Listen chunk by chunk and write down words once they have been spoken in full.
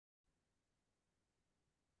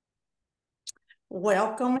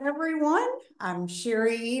Welcome, everyone. I'm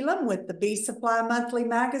Chari Elam with the Bee Supply Monthly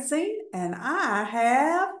Magazine, and I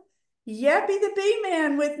have Yappy the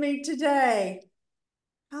Beeman with me today.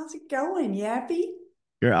 How's it going, Yappy?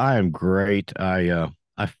 Yeah, I am great. I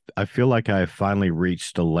feel like I finally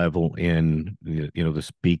reached a level in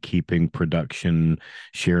this beekeeping production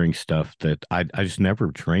sharing stuff that I just never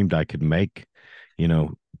dreamed I could make, you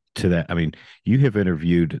know, to that. I mean, you have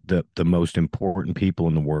interviewed the most important people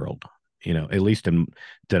in the world, at least in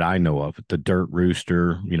that I know of, the Dirt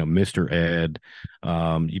Rooster, Mr. Ed.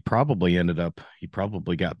 You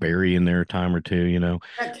probably got Barry in there a time or two, Got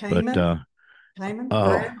but Cayman,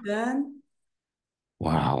 oh Brad Dunn.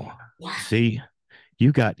 wow. Wow. See,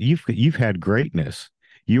 you've had greatness.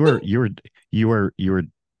 You are you are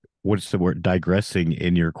what's the word, digressing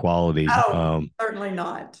in your quality. Oh, certainly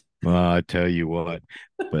not. I tell you what,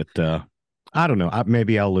 but I don't know.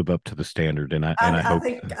 Maybe I'll live up to the standard, and I I hope.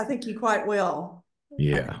 think I think you quite will. I think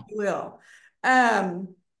Yeah. you will.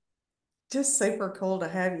 Um, just super cool to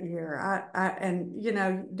have you here. And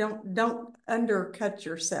don't undercut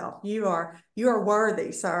yourself. You are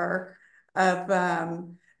worthy, sir, of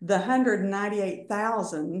the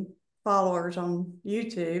 198,000 followers on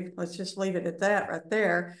YouTube. Let's just leave it at that right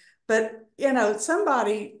there. But there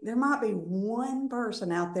might be one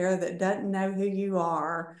person out there that doesn't know who you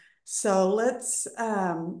are. So let's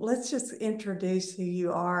just introduce who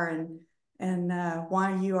you are and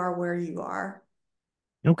why you are where you are.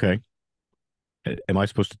 Okay. Am I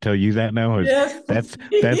supposed to tell you that now? Is Yes, that's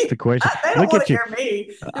the question? they don't Look want at to you. hear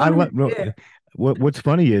me. They I want to let. hear you. What's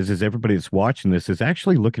funny is everybody that's watching this is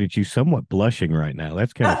actually looking at you somewhat blushing right now.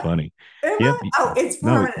 That's kind of funny. Am Yep. I? Oh, it's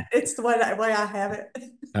No. permanent. It's the way I have it.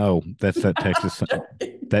 Oh, that's I'm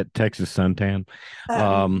joking. that Texas suntan. Um,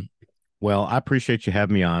 Um, well, I appreciate you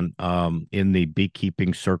having me on. In the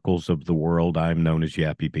beekeeping circles of the world, I'm known as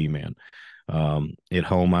Yappy Beeman. At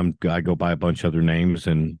home, I go by a bunch of other names,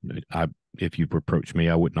 and I if you approach me,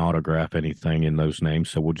 I wouldn't autograph anything in those names,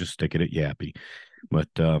 so we'll just stick it at Yappy. But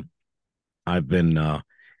I've been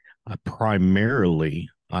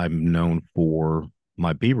I'm known for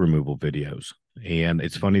my bee removal videos. And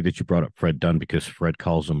it's funny that you brought up Fred Dunn because Fred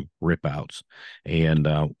calls them rip outs. And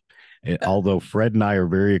although Fred and I are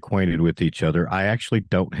very acquainted with each other, I actually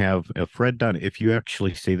don't have a Fred Dunn. If you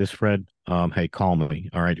actually see this, Fred, hey, call me.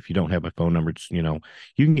 All right. If you don't have my phone number,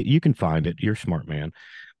 you can find it. You're a smart man.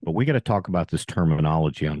 But we got to talk about this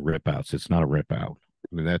terminology on rip outs. It's not a rip out.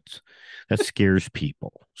 I mean, that scares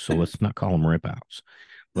people. So let's not call them rip outs.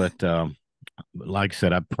 But like I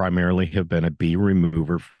said, I primarily have been a bee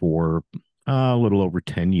remover for a little over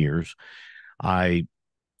 10 years. I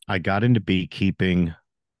I got into beekeeping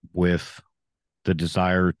with the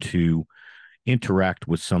desire to interact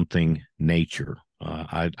with something nature.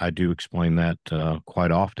 I do explain that quite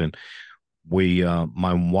often.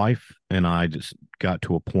 My wife and I just got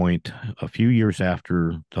to a point a few years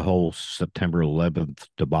after the whole September 11th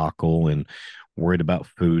debacle and worried about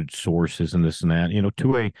food sources and this and that,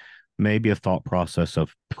 to a maybe a thought process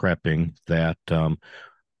of prepping that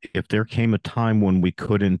if there came a time when we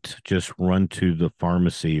couldn't just run to the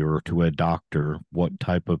pharmacy or to a doctor, what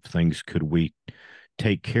type of things could we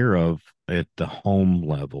take care of at the home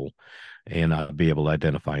level and be able to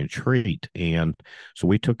identify and treat? And so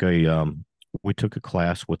we took a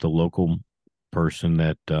class with a local person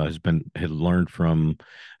that had learned from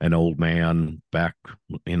an old man back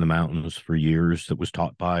in the mountains for years that was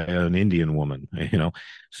taught by an Indian woman,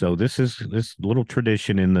 so this is this little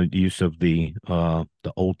tradition in the use of the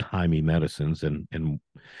old-timey medicines. And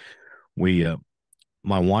we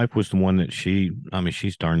my wife was the one that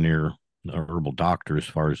she's darn near a herbal doctor as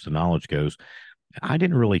far as the knowledge goes. I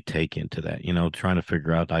didn't really take into that, trying to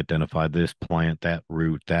figure out, identify this plant, that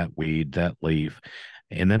root, that weed, that leaf.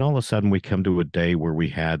 And then all of a sudden we come to a day where we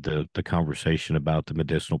had the conversation about the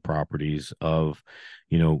medicinal properties of,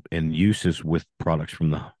 and uses with products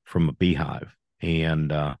from a beehive.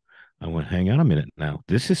 And I went, hang on a minute now.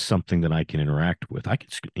 This is something that I can interact with. I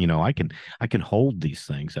can hold these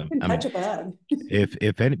things. you can I mean, touch a bug.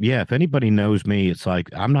 if anybody knows me, it's like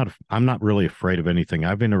I'm not really afraid of anything.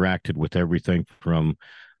 I've interacted with everything from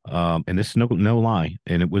and this is no lie,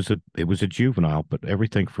 and it was a juvenile, but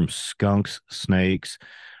everything from skunks, snakes,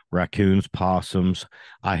 raccoons, possums.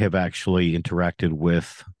 I have actually interacted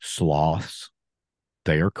with sloths.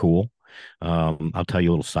 They are cool. I'll tell you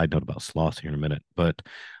a little side note about sloths here in a minute, but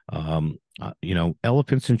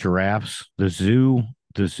elephants and giraffes, the zoo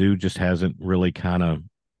just hasn't really kind of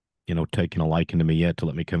taken a liking to me yet to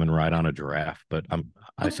let me come and ride on a giraffe, but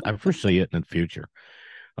I foresee it in the future.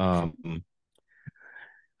 Um,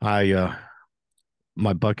 I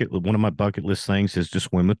one of my bucket list things is to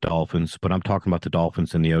swim with dolphins, but I'm talking about the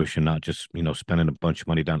dolphins in the ocean, not just, spending a bunch of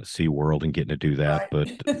money down at SeaWorld and getting to do that.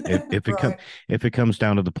 Right. But Right. if it comes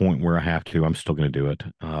down to the point where I have to, I'm still going to do it.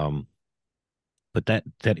 But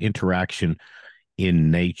that interaction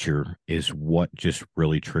in nature is what just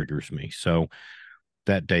really triggers me. So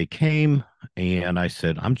that day came, and I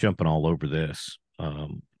said, I'm jumping all over this. I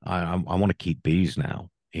want to keep bees now,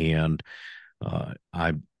 and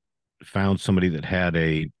I found somebody that had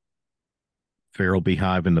a feral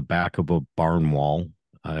beehive in the back of a barn wall,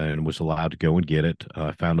 and was allowed to go and get it.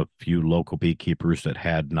 I found a few local beekeepers that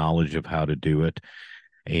had knowledge of how to do it,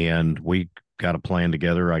 and we got a plan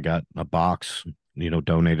together. I got a box,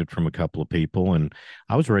 donated from a couple of people, and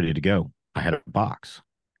I was ready to go. I had a box.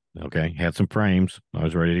 Okay, had some frames. I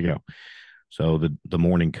was ready to go. So the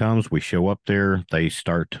morning comes, we show up there, they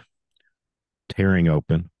start tearing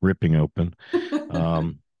open, ripping open.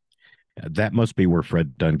 Um, that must be where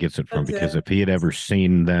Fred Dunn gets it from, That's because it. if he had ever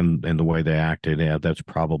seen them and the way they acted, yeah, that's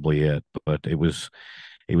probably it. But it was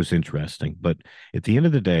interesting. But at the end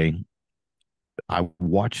of the day, I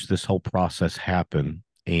watched this whole process happen,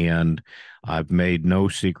 and I've made no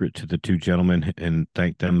secret to the two gentlemen and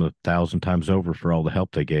thanked them 1,000 times over for all the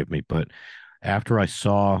help they gave me. But after I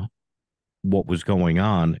saw what was going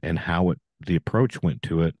on and how the approach went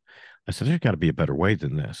to it, I said, there's got to be a better way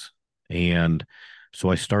than this. And so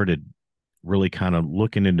I started really kind of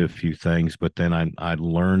looking into a few things, but then I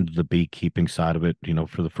learned the beekeeping side of it,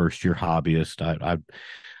 for the first year hobbyist.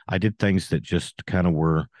 I did things that just kind of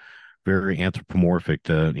were very anthropomorphic.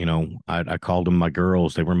 I called them my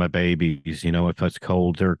girls. They were my babies. If it's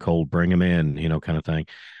cold, they're cold, bring them in, kind of thing.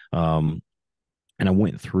 Um, and I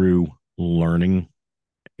went through learning.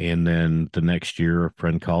 And then the next year, a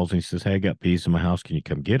friend calls and he says, "Hey, I got bees in my house. Can you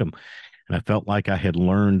come get them?" And I felt like I had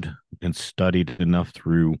learned and studied enough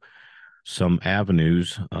through some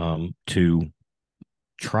avenues, to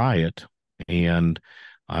try it. And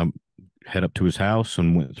I head up to his house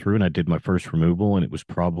and went through, and I did my first removal, and it was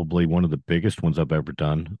probably one of the biggest ones I've ever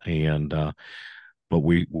done. And but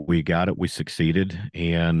we got it, we succeeded,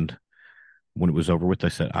 and when it was over with, I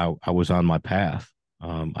said I was on my path.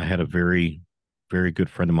 I had a very good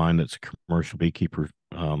friend of mine that's a commercial beekeeper.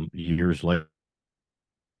 Years later,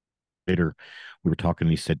 we were talking,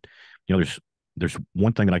 and he said, there's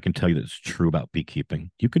one thing that I can tell you that's true about beekeeping.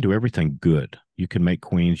 You can do everything good. You can make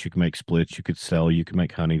queens, you can make splits, you could sell, you can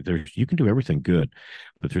make honey. You can do everything good,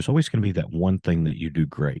 but there's always going to be that one thing that you do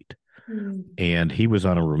great. Mm. And he was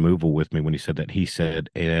on a removal with me when he said that. He said,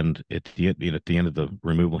 and at the end of the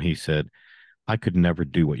removal, he said, I could never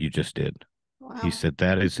do what you just did. He Wow. said,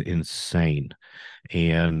 that is insane.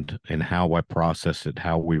 And how I processed it,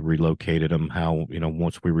 how we relocated them, how,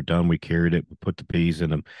 once we were done, we carried it, we put the peas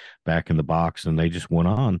in them back in the box, and they just went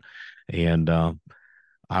on. And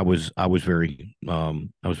I was very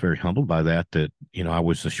humbled by that, I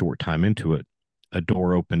was a short time into it. A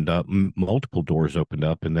door opened up, multiple doors opened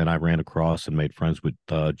up, and then I ran across and made friends with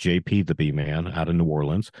JP the Bee Man out of New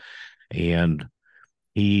Orleans. And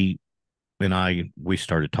he we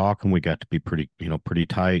started talking. We got to be pretty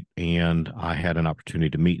tight. And I had an opportunity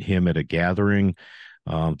to meet him at a gathering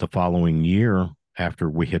the following year after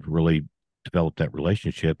we had really developed that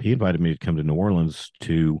relationship. He invited me to come to New Orleans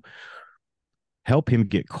to help him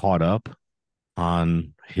get caught up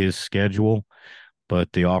on his schedule.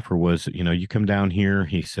 But the offer was, you come down here,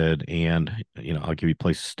 he said, and, I'll give you a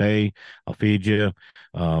place to stay. I'll feed you.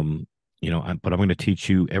 Um, but I'm going to teach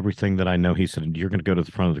you everything that I know. He said, you're going to go to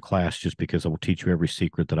the front of the class just because I will teach you every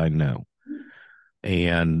secret that I know.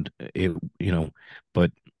 And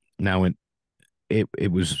but now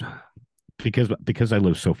it was because I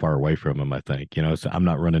live so far away from him, I think, so I'm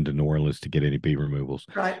not running to New Orleans to get any bee removals.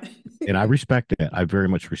 Right. And I respect that. I very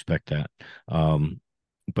much respect that.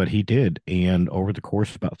 But he did. And over the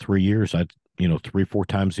course of about 3 years, 3, 4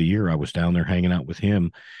 times a year, I was down there hanging out with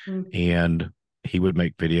him, Mm. and he would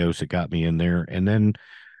make videos that got me in there. And then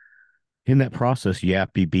in that process,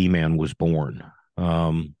 Yappy Beeman was born.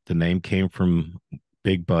 The name came from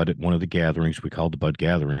Big Bud at one of the gatherings we called the Bud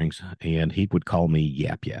Gatherings, and he would call me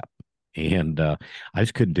Yap Yap. And I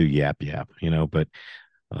just couldn't do Yap Yap, but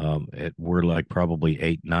we're like probably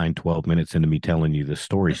 8, 9, 12 minutes into me telling you this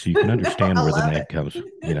story, so you can understand I where the love name comes.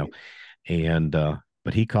 it. And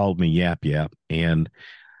but he called me Yap Yap, and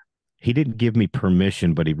he didn't give me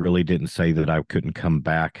permission, but he really didn't say that I couldn't come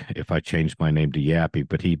back if I changed my name to Yappy.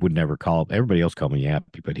 But he would never call everybody else called me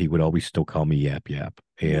Yappy, but he would always still call me Yap Yap.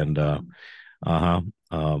 Yeah. And uh-huh.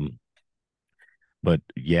 But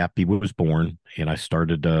Yappy was born, and I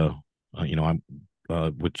started I'm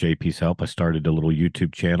with JP's help, I started a little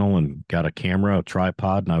YouTube channel and got a camera, a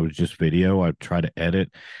tripod, and I was just video. I try to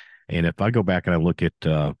edit. And if I go back and I look at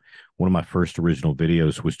one of my first original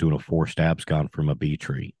videos was doing a forced abscon from a bee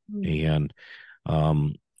tree. Mm. And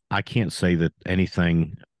um, I can't say that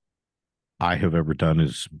anything I have ever done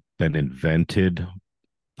has been invented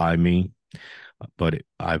by me, but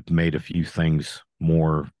I've made a few things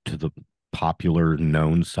more to the popular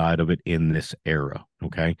known side of it in this era.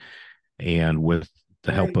 Okay. And Great. with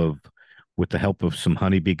the help of some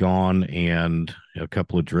honeybee gone and a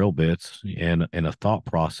couple of drill bits and a thought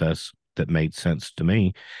process that made sense to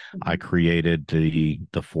me, I Mhm. created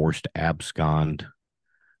the forced abscond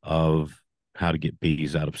of how to get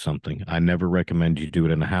bees out of something. I never recommend you do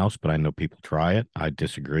it in a house, but I know people try it. I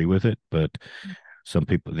disagree with it, but some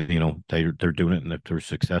people, they're doing it, and if they're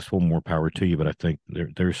successful, more power to you. But I think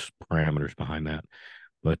there's parameters behind that.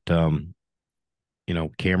 But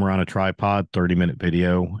camera on a tripod, 30-minute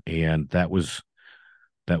video, and that was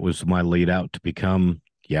my lead out to become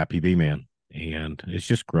Yappy Beeman, and it's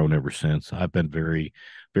just grown ever since. I've been very,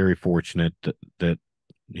 very fortunate that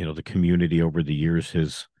the community over the years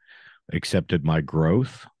has accepted my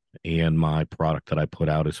growth and my product that I put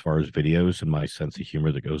out as far as videos and my sense of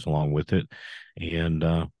humor that goes along with it, and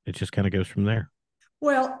it just kind of goes from there.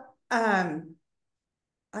 Well,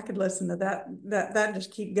 I could listen to that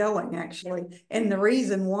just keep going actually. And the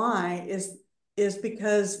reason why is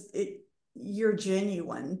because you're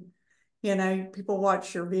genuine. You know, people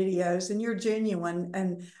watch your videos and you're genuine.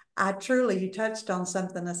 And I truly, you touched on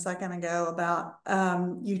something a second ago about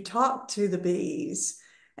you talk to the bees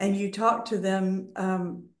and you talk to them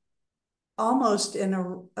almost in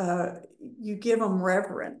you give them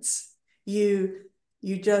reverence. You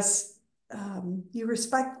you just you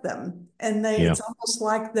respect them, and Yeah. it's almost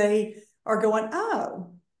like they are going,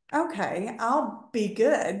 oh, okay, I'll be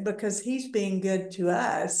good because he's being good to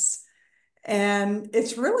us. And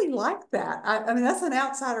it's really like that. I mean, that's an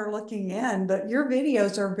outsider looking in, but your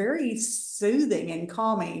videos are very soothing and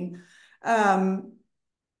calming. Um,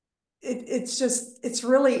 it's just,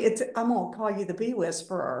 I'm gonna call you the bee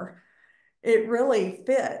whisperer. It really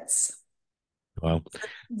fits. Well,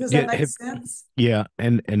 Does that yeah, make sense? yeah,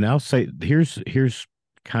 and I'll say here's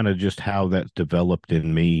kind of just how that developed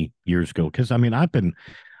in me years ago. Because I mean, I've been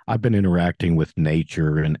interacting with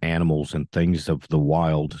nature and animals and things of the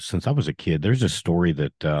wild since I was a kid. There's a story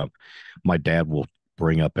that my dad will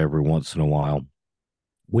bring up every once in a while.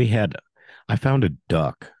 We had, I found a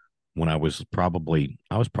duck when I was probably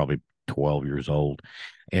 12 years old,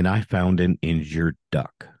 and I found an injured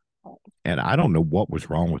duck. And I don't know what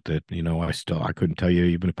was wrong with it. I couldn't tell you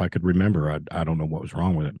even if I could remember. I don't know what was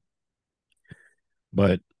wrong with it.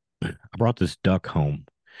 But I brought this duck home,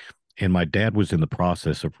 and my dad was in the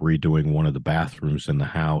process of redoing one of the bathrooms in the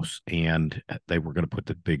house, and they were going to put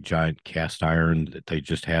the big giant cast iron that they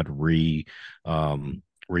just had repowder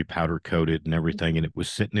coated and everything, and it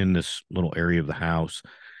was sitting in this little area of the house.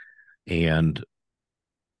 And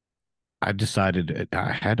I decided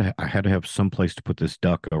I had to have some place to put this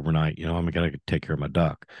duck overnight. I'm gonna take care of my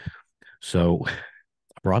duck. So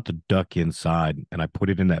I brought the duck inside and I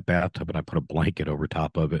put it in that bathtub and I put a blanket over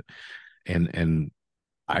top of it. And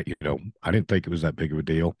I didn't think it was that big of a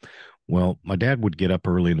deal. Well, my dad would get up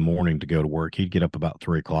early in the morning to go to work. He'd get up about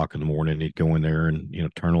 3 o'clock in the morning. He'd go in there and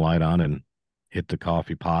turn the light on and hit the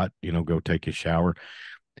coffee pot. Go take his shower.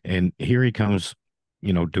 And here he comes,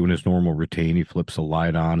 doing his normal routine. He flips the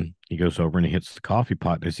light on. He goes over and he hits the coffee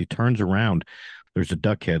pot. And as he turns around, there's a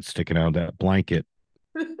duck head sticking out of that blanket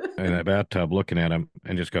in that bathtub looking at him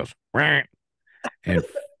and just goes, "Rah," and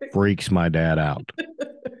freaks my dad out.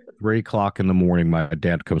 3 o'clock in the morning, my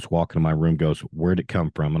dad comes walking in my room, goes, "Where'd it come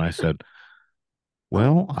from?" And I said,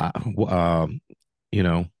 Oh, "Well, you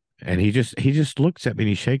know," and he just looks at me and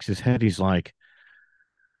he shakes his head. He's like,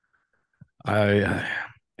 I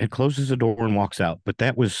and closes the door and walks out. But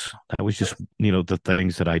that was just the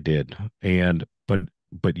things that I did. And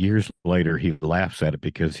but years later he laughs at it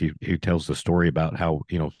because he tells the story about how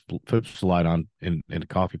flips the light on in a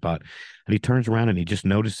coffee pot, and he turns around and he just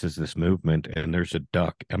notices this movement and there's a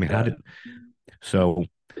duck. I mean, how duck. did so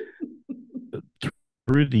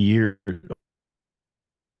through the years,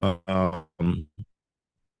 um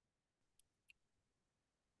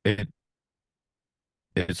it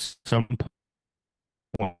it's some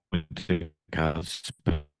point it got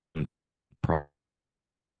spent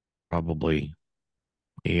probably,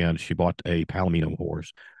 and she bought a Palomino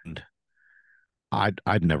horse. And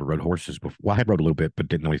I'd never rode horses before. Well, I had rode a little bit, but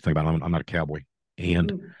didn't know anything about it. I'm not a cowboy.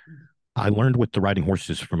 And I learned with the riding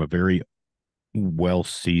horses from a very well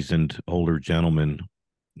seasoned older gentleman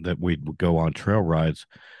that we'd go on trail rides.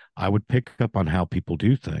 I would pick up on how people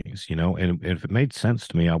do things, and if it made sense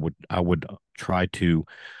to me, I would try to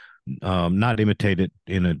not imitate it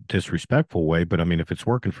in a disrespectful way, but I mean, if it's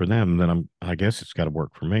working for them, then I guess it's got to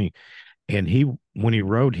work for me. And when he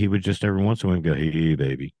rode, he would just every once in a while go, "Hey,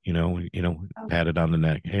 baby," pat it on the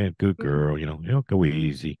neck, "Hey, good girl," go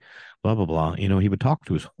easy, blah blah blah. He would talk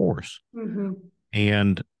to his horse, Mm-hmm.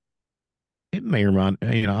 and it may or not,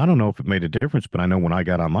 I don't know if it made a difference, but I know when I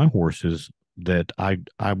got on my horses that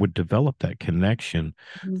I would develop that connection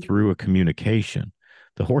through a communication.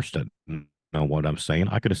 The horse doesn't know what I'm saying.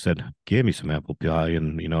 I could have said, "Give me some apple pie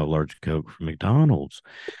and a large Coke from McDonald's,"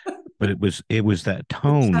 but it was that The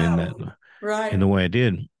tone in that tone, in right? the way I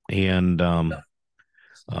did, and um,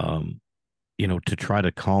 to try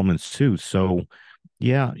to calm and soothe. So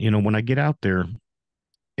yeah, when I get out there,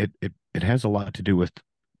 it has a lot to do with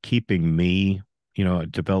keeping me,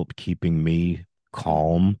 develop keeping me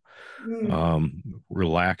calm, Mm.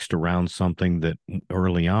 relaxed around something that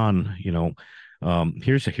early on,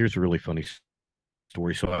 here's a really funny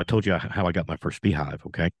story. So I told you how I got my first beehive.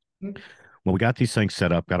 Okay. Well, we got these things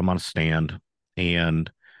set up, got them on a stand,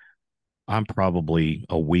 and I'm probably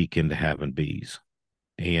a week into having bees.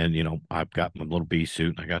 And, I've got my little bee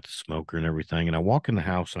suit and I got the smoker and everything. And I walk in the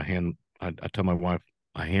house and I tell my wife,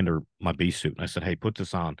 I hand her my bee suit and I said, "Hey, put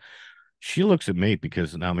this on." She looks at me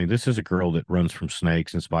because, I mean, this is a girl that runs from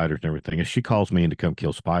snakes and spiders and everything. And she calls me in to come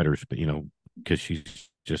kill spiders, but, because she's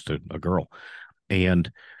just a girl.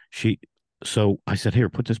 And she, so I said, "Here,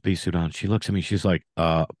 put this bee suit on." She looks at me. She's like,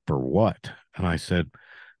 "For what?" And I said,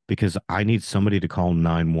 "Because I need somebody to call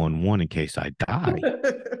 911 in case I die."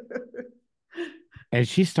 And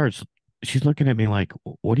she's looking at me like,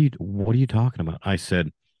 what are you talking about? I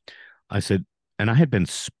said, and I had been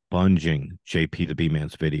sponging JP the B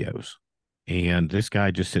Man's videos. And this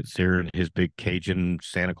guy just sits there in his big Cajun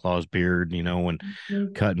Santa Claus beard, and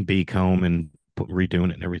cutting bee comb and redoing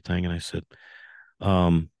it and everything. And I said,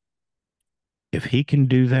 um, if he can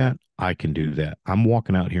do that, I can do that. I'm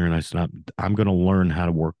walking out here and I said, I'm going to learn how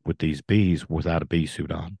to work with these bees without a bee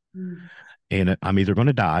suit on. And I'm either going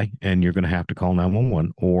to die and you're going to have to call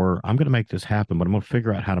 911, or I'm going to make this happen, but I'm going to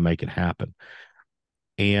figure out how to make it happen.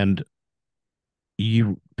 And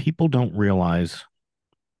people don't realize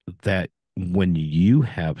that when you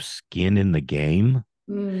have skin in the game,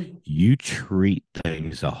 Mm. you treat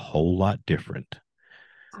things a whole lot different.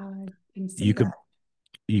 I can see You could that.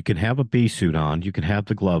 you can have a bee suit on, you can have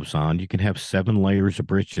the gloves on, you can have 7 layers of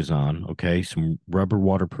breeches on, okay, some rubber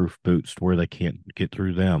waterproof boots to where they can't get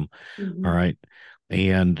through them. All Mm-hmm. right.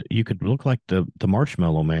 And you could look like the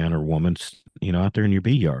marshmallow man or woman, out there in your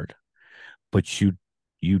bee yard, but you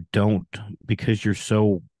don't, because you're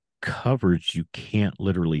so covered, you can't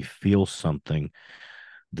literally feel something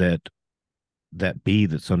that that bee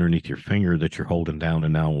that's underneath your finger that you're holding down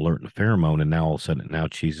and now alerting the pheromone, and now all of a sudden it now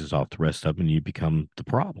cheeses off the rest of them and you become the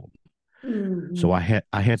problem. So Mm-hmm.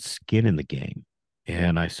 I had skin in the game,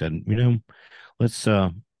 and I said, let's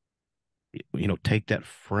take that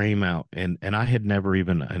frame out. And I had never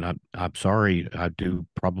even, and I'm sorry, I do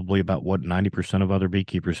probably about what 90% of other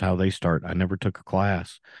beekeepers, how they start. I never took a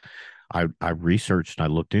class. I researched and I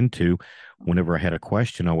looked into, whenever I had a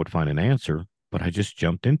question, I would find an answer, but I just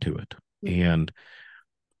jumped into it. And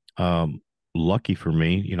um lucky for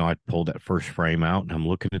me, I pulled that first frame out and I'm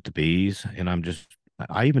looking at the bees, and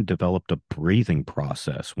I even developed a breathing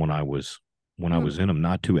process when I was in them,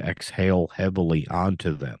 not to exhale heavily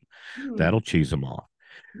onto them. Mm-hmm. That'll cheese them off.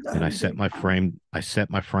 And Oh, big time. I set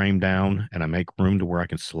my frame down and I make room to where I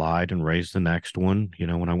can slide and raise the next one.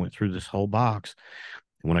 When I went through this whole box,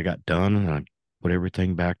 when I got done and I put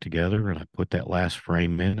everything back together and I put that last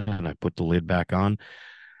frame in and I put the lid back on,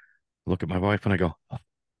 look at my wife and I go, "Oh,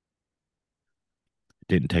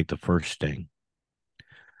 didn't take the first sting."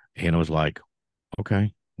 And I was like,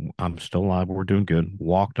 "Okay, I'm still alive. We're doing good."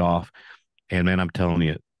 Walked off. And man, I'm telling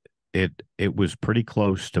you, it was pretty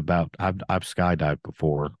close to about, I've skydived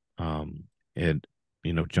before. And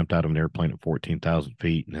jumped out of an airplane at 14,000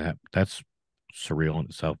 feet, and that's surreal in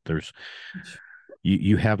itself.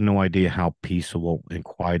 You have no idea how peaceful and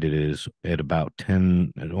quiet it is at about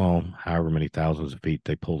 10, well, however many thousands of feet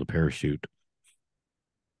they pull the parachute,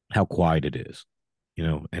 how quiet it is,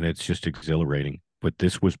 and it's just exhilarating. But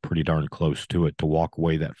this was pretty darn close to it, to walk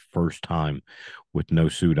away that first time with no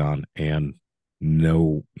suit on and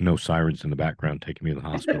no sirens in the background taking me to the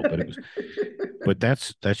hospital. But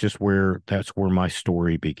that's where my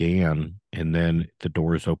story began. And then the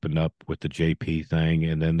doors opened up with the JP thing,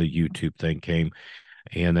 and then the YouTube thing came.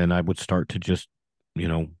 And then I would start to just, you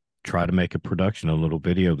know, try to make a production, a little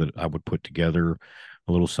video that I would put together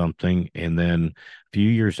a little something. And then a few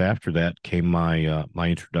years after that came my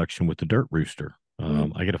introduction with the Dirt Rooster.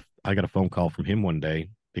 Mm. I got a phone call from him one day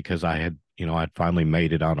because I had, I'd finally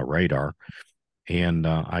made it on a radar. And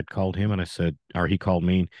I'd called him and I said, or he called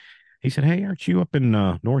me. He said, "Hey, aren't you up in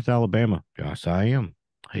North Alabama?" Yes, I am.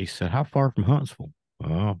 He said, "How far from Huntsville?"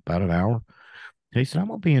 "Oh, about an hour." He said, "I'm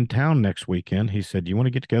gonna be in town next weekend." He said, "You want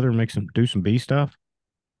to get together and do some bee stuff?"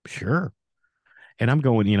 Sure. And I'm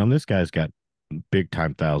going, this guy's got big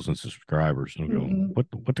time thousands of subscribers. I'm going,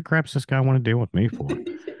 Mhm. what the crap's this guy want to deal with me for?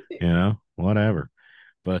 Whatever.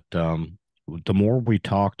 But the more we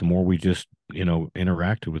talked, the more we just,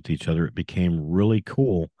 interacted with each other, it became really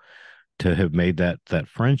cool to have made that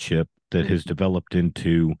friendship that has Mhm. developed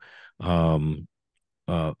into um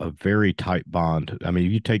a very tight bond. I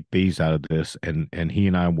mean, you take bees out of this, and he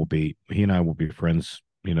and I will be friends,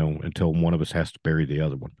 until one of us has to bury the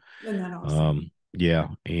other one. Isn't that awesome? Yeah,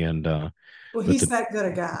 and Well, but he's the that good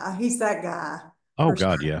a guy. He's that guy oh for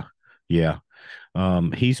God, sure. yeah,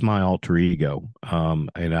 yeah. He's my alter ego,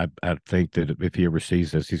 and I think that if he ever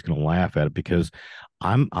sees this, he's going to laugh at it because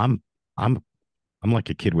I'm I'm I'm I'm like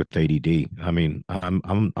a kid with ADD. I mean,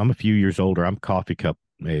 I'm a few years older. I'm coffee cup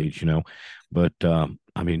age, but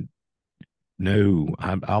I mean, no,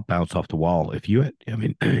 I'll bounce off the wall. I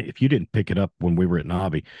mean, if you didn't pick it up when we were at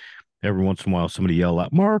Nobby, every once in a while somebody yell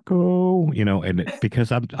out Marco,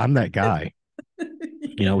 because I'm that guy,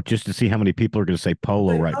 Yeah. just to see how many people are going to say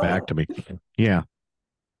polo Say right back hello. to me. Yeah,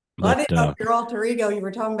 Well, I but didn't know if your alter ego you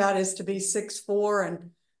were talking about is to be 6'4"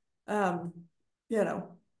 and um, you know,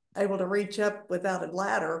 able to reach up without a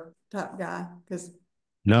ladder type guy because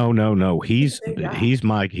no, no, no. he's a big guy.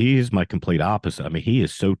 He is my complete opposite. I mean, he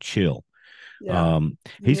is so chill. Yeah, Um,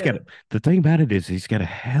 he he's got is. the thing about it is he's got a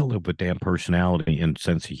hell of a damn personality and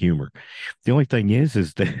sense of humor. The only thing is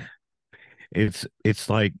that it's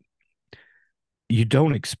like you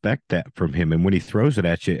don't expect that from him, and when he throws it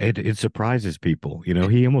at you, it surprises people.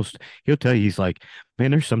 He'll tell you, he's like,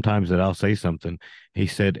 "Man, there's sometimes that I'll say something." He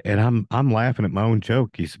said, and I'm laughing at my own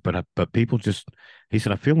joke. He said, but people just, he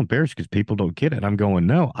said, "I feel embarrassed because people don't get it." I'm going,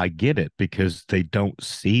 "No, I get it because they don't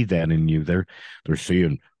see that in you. They're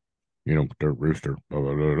seeing, their rooster, blah,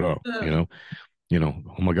 blah, blah, blah,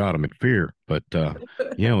 oh my God, I'm in fear." But Oh,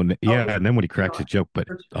 yeah, and then when he you cracks a are. joke, but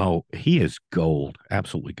For sure. oh, he is gold,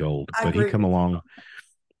 absolutely gold. I But he agree come with you. along,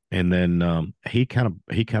 and then he kind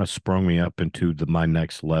of sprung me up into my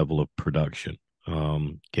next level of production.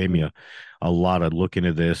 Gave me a lot of look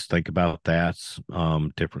into this, think about that,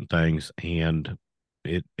 different things, and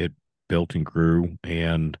it built and grew.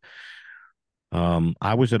 And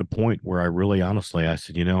I was at a point where I really honestly, I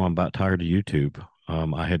said, I'm about tired of YouTube.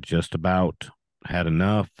 I had just about had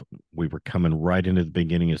enough. We were coming right into the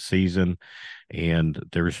beginning of season, and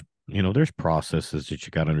there's processes that you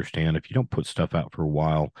got to understand. If you don't put stuff out for a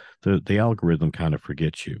while, the algorithm kind of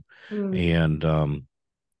forgets you, Mm-hmm. and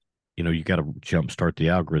you got to jumpstart the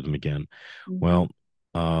algorithm again. Mm-hmm. Well,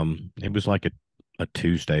 it was like a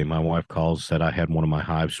Tuesday. My wife calls, said I had one of my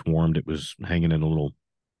hives swarmed. It was hanging in a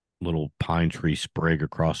little pine tree sprig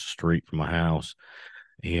across the street from my house.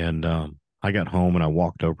 And I got home and I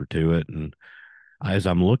walked over to it. And as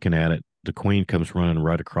I'm looking at it, the queen comes running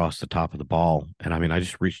right across the top of the ball. And I mean, I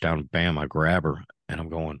just reached down and bam, I grab her and I'm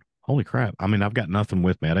going, holy crap. I mean, I've got nothing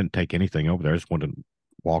with me. I didn't take anything over there. I just wanted to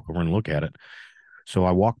walk over and look at it. So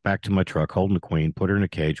I walked back to my truck holding the queen, put her in a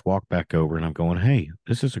cage, walk back over, and I'm going, hey,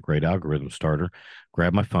 this is a great algorithm starter.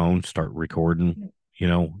 Grab my phone, start recording, you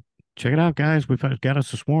know, check it out, guys. We've got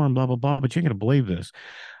us a swarm, blah, blah, blah. But you're going to believe this.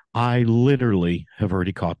 I literally have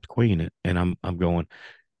already caught the queen, and I'm going,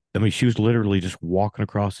 I mean, she was literally just walking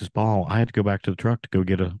across this ball. I had to go back to the truck to go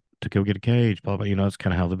get a cage, blah, blah. That's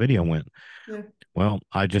kind of how the video went. Yeah. Well,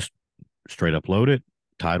 I just straight upload it,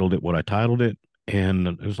 titled it what I titled it, and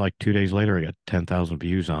it was like 2 days later, I got 10,000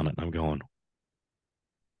 views on it. And I'm going,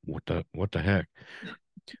 what the heck?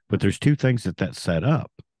 But there's two things that set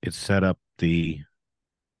up. It set up the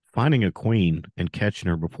finding a queen and catching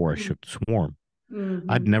her before I shook the swarm. I'd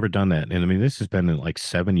Mm-hmm. never done that. And I mean, this has been in like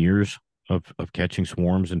 7 years of catching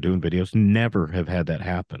swarms and doing videos. Never have had that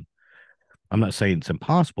happen. I'm not saying it's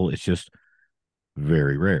impossible. It's just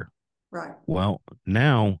very rare. Right. Well,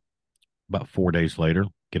 now about 4 days later,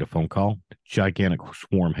 get a phone call, gigantic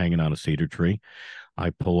swarm hanging on a cedar tree.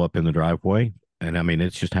 I pull up in the driveway, and I mean,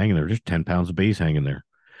 it's just hanging there. There's 10 pounds of bees hanging there.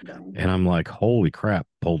 Dang. And I'm like, holy crap.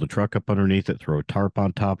 Pull the truck up underneath it, throw a tarp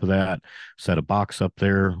on top of that, set a box up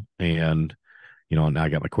there. And, now I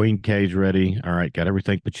got my queen cage ready. All right, got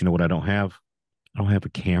everything. But you know what I don't have? I don't have a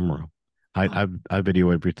camera. I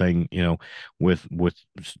video everything, with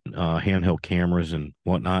handheld cameras and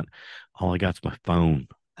whatnot. All I got's my phone.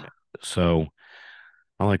 So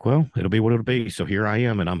I'm like, well, it'll be what it'll be. So here I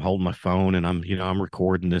am, and I'm holding my phone, and I'm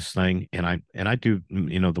recording this thing, and I do,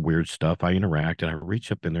 the weird stuff. I interact, and I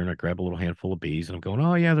reach up in there, and I grab a little handful of bees, and I'm going,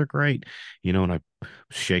 oh yeah, they're great, and I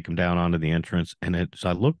shake them down onto the entrance, and as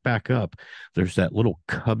I look back up, there's that little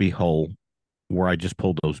cubby hole where I just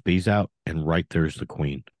pulled those bees out, and right there's the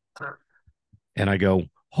queen, and I go,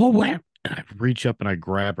 oh wow, and I reach up and I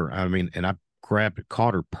grab her. I mean, and I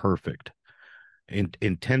caught her perfect.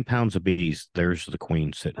 In 10 pounds of bees, there's the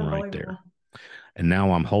queen sitting right there. Unbelievable. And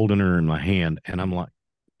now I'm holding her in my hand and I'm like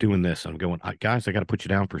doing this. I'm going, guys, I got to put you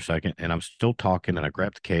down for a second. And I'm still talking. And I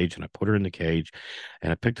grabbed the cage and I put her in the cage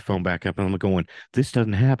and I picked the phone back up and I'm going, this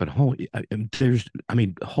doesn't happen. Holy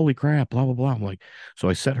crap, blah, blah, blah. I'm like, so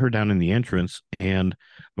I set her down in the entrance and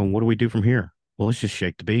well, what do we do from here? Well, let's just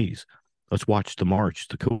shake the bees. Let's watch the march.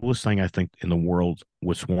 The coolest thing I think in the world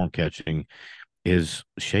with swarm catching is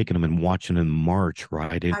shaking them and watching them march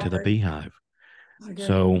right I into the agree. beehive. I agree.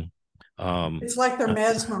 So, It's like they're uh,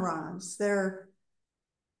 mesmerized.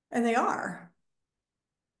 And they are,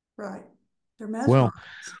 right. They're well, mesmerized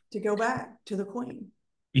to go back to the queen.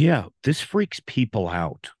 yeah, this freaks people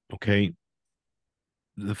out. Okay.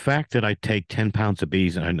 The fact that I take 10 pounds of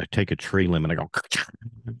bees and I take a tree limb and I go,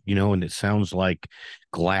 and it sounds like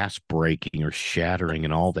glass breaking or shattering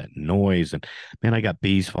and all that noise. And man, I got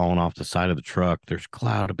bees falling off the side of the truck. There's a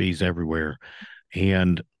cloud of bees everywhere.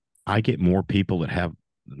 And I get more people that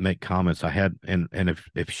make comments. I had, and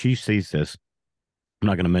if she sees this, I'm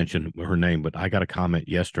not going to mention her name, but I got a comment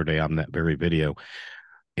yesterday on that very video,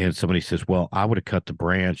 and somebody says, "Well, I would have cut the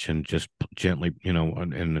branch and just gently,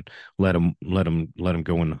 and let them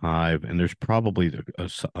go in the hive." And there's probably a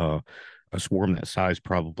swarm that size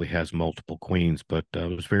probably has multiple queens, but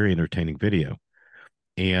it was a very entertaining video.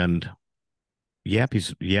 And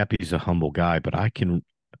Yappy's a humble guy, but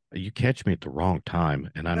you catch me at the wrong time,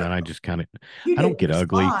 and I just kind of You I don't didn't get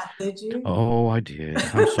ugly. respond, did you? Oh, I did.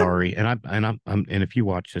 I'm sorry, and if you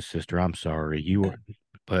watch this, sister, I'm sorry. You were,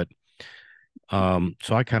 but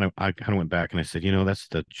so I kind of went back and I said, that's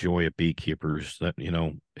the joy of beekeepers, that,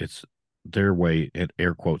 it's their way,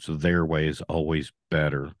 air quotes, their way is always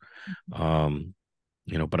better. Um,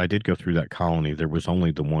 but I did go through that colony. There was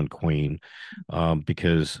only the one queen,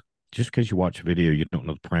 because just because you watch a video, you don't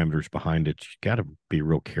know the parameters behind it. You got to be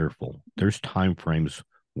real careful. There's time frames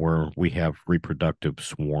where we have reproductive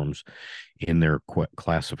swarms in their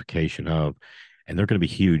classification of, and they're going to be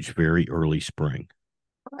huge very early spring.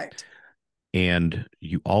 Right. And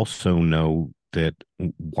you also know that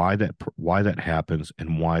why that happens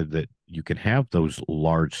and why that you can have those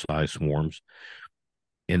large size swarms.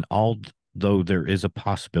 And although there is a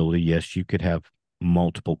possibility, yes, you could have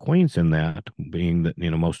multiple queens in that, being that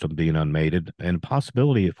most of them being unmated, and a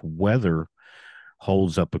possibility if weather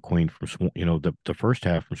holds up a queen from the first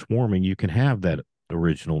half from swarming, you can have that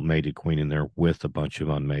original mated queen in there with a bunch of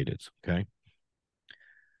unmateds. Okay,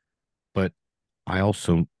 but I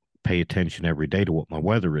also pay attention every day to what my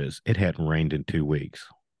weather is. It hadn't rained in 2 weeks.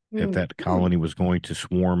 If Mm. that colony was going to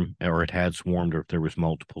swarm, or it had swarmed, or if there was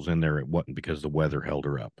multiples in there, it wasn't because the weather held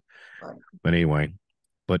her up. Right. But anyway,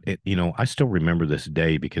 I still remember this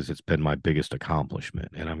day because it's been my biggest accomplishment.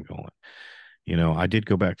 And I'm going, I did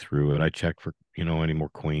go back through it. I checked for, any more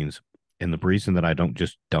queens. And the reason that I don't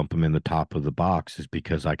just dump them in the top of the box is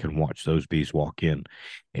because I can watch those bees walk in.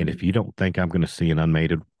 And Mm. if you don't think I'm going to see an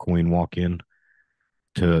unmated queen walk in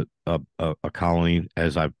to a colony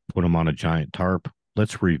as I put them on a giant tarp,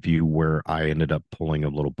 let's review where I ended up pulling a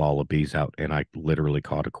little ball of bees out. And I literally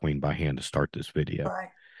caught a queen by hand to start this video. Right.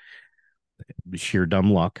 Sheer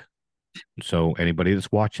dumb luck. So anybody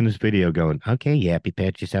that's watching this video going, okay, Yappy,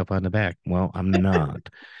 pat yourself on the back. Well, I'm not,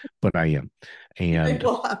 but I am. And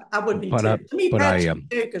Well, I would be but too. Let me but I pat you am.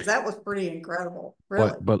 too, because that was pretty incredible.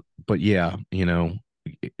 But Really. but yeah,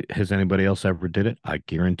 has anybody else ever did it? I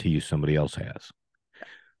guarantee you somebody else has.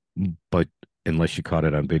 But unless you caught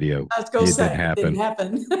it on video, I was going to it didn't say it didn't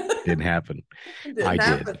happen. happen. Didn't happen. It I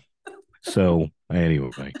didn't did. happen. So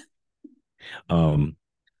anyway, um,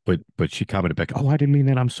 but she commented back, "Oh, I didn't mean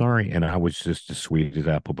that. I'm sorry." And I was just as sweet as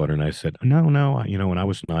apple butter. And I said, "No, no." And I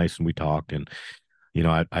was nice, and we talked, and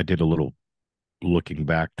I did a little looking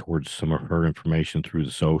back towards some of her information through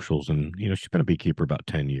the socials, and she's been a beekeeper about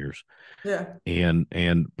 10 years, Yeah. and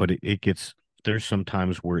but it gets there's some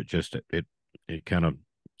times where it kind of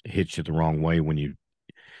hits you the wrong way when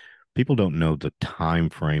people don't know the time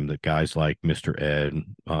frame that guys like Mr. Ed,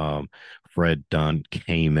 Fred Dunn,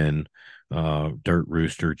 Cayman, Dirt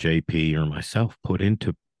Rooster, JP, or myself put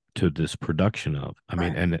into this production of. I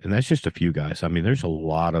mean, Right. and that's just a few guys. I mean, there's a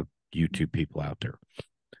lot of YouTube people out there,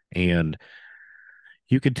 and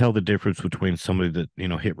you could tell the difference between somebody that,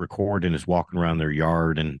 hit record and is walking around their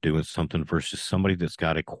yard and doing something versus somebody that's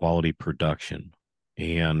got a quality production.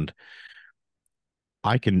 And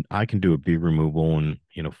I can do a bee removal in,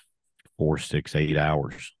 4, 6, 8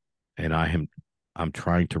 hours. And I'm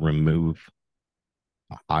trying to remove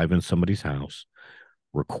a hive in somebody's house,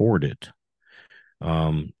 record it,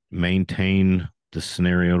 maintain the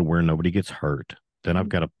scenario to where nobody gets hurt. Then I've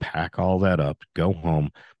got to pack all that up, go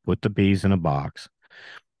home, put the bees in a box,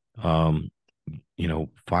 um,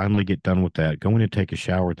 finally get done with that, go in and take a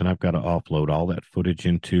shower. Then I've got to offload all that footage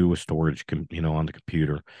into a storage, on the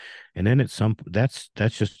computer. And then that's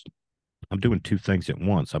just, I'm doing two things at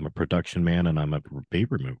once. I'm a production man and I'm a bee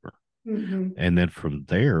remover. Mm-hmm. And then from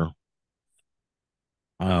there,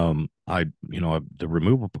 the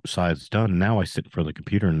removal side's done. Now I sit in front of the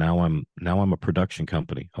computer and now I'm a production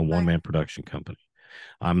company, a one Right. man production company.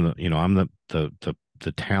 I'm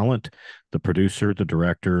the talent, the producer, the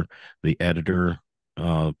director, the editor,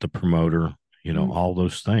 the promoter, Mm-hmm. all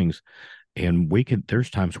those things. And there's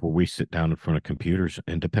times where we sit down in front of computers,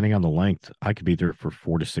 and depending on the length, I could be there for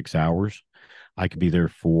 4 to 6 hours. I could be there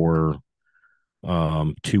for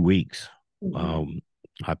 2 weeks. Mm-hmm.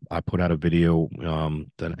 I put out a video,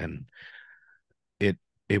 and it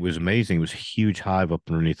it was amazing. It was a huge hive up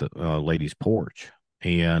underneath a lady's porch,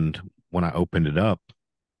 and when I opened it up,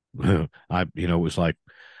 it was like,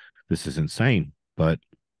 this is insane. But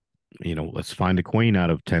let's find a queen out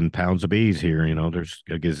of 10 pounds of bees here. There's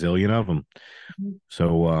a gazillion of them.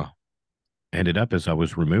 So ended up, as I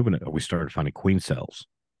was removing it, we started finding queen cells.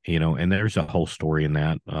 And there's a whole story in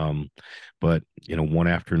that. But one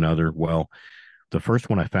after another. Well, the first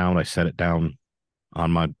one I found, I set it down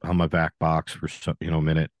on my vac box for a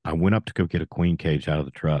minute. I went up to go get a queen cage out of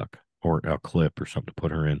the truck or a clip or something to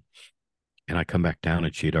put her in, and I come back down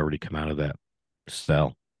and she had already come out of that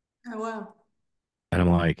cell. Oh, wow. And I'm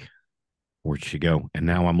like, where'd she go? And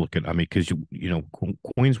now I'm looking. I mean, because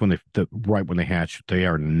queens, when right when they hatch, they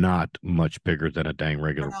are not much bigger than a dang They're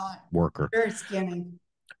regular not. worker. Very skinny.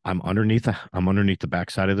 I'm underneath the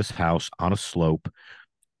backside of this house on a slope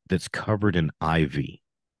that's covered in ivy.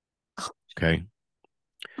 Okay.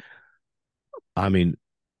 I mean,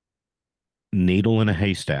 needle in a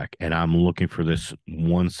haystack, and I'm looking for this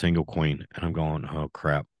one single queen, and I'm going, oh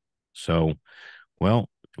crap. So, well,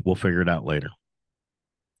 we'll figure it out later.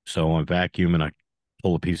 So I vacuum and I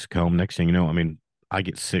pull a piece of comb. Next thing you know, I mean, I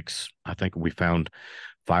get six. I think we found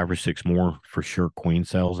 5 or 6 more for sure queen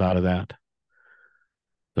cells out of that.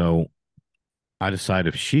 So I decide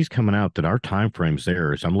if she's coming out, that our time frame's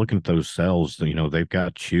there. As I'm looking at those cells, they've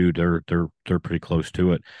got chewed. They're pretty close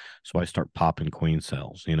to it. So I start popping queen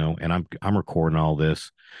cells, and I'm recording all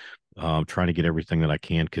this, trying to get everything that I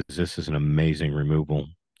can because this is an amazing removal.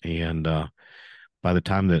 And by the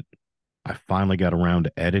time that I finally got around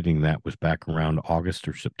to editing, that was back around August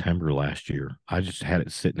or September last year. I just had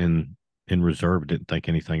it sitting in reserve, didn't think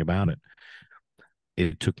anything about it.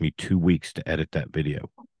 It took me 2 weeks to edit that video.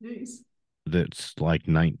 Jeez. That's like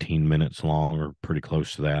 19 minutes long or pretty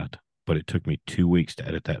close to that. But it took me 2 weeks to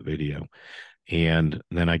edit that video. And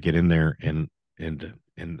then I get in there and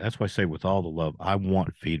that's why I say, with all the love, I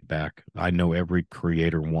want feedback. I know every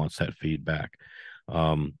creator wants that feedback.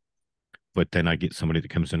 Um, but then I get somebody that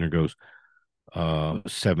comes in and goes,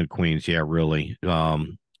 7 queens, yeah, really.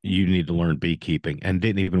 You need to learn beekeeping, and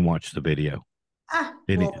didn't even watch the video. Ah,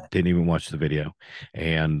 Didn't well, didn't even watch the video.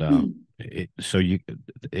 And it so you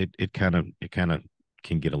it kind of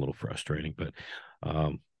can get a little frustrating, but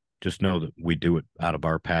just know that we do it out of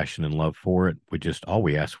our passion and love for it. All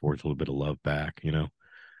we ask for is a little bit of love back.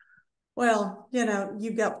 well,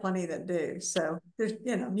 you've got plenty that do. So there's,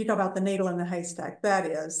 you talk about the needle in the haystack. That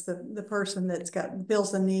is the person that's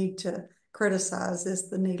feels the need to criticize is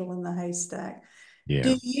the needle in the haystack. Yeah.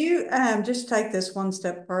 Do you just take this one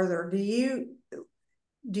step further? Do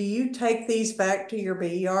you take these back to your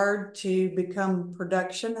bee yard to become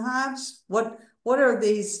production hives? What are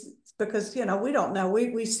these? Because we don't know.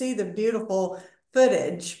 We see the beautiful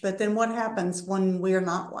footage, but then what happens when we're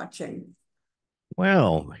not watching?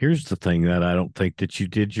 Well, here's the thing that I don't think that you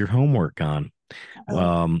did your homework on.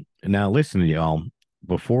 Oh, Now listen to y'all.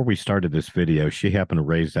 Before we started this video, she happened to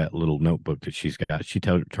raise that little notebook that she's got.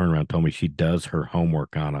 Turned around and told me she does her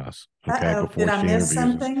homework on us. Okay. uh-oh, did Before I she miss interviews us.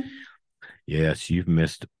 something? Yes, you've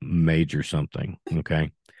missed major something. Okay.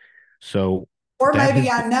 So Or that maybe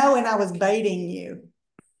has I know and I was baiting you.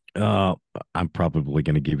 uh I'm probably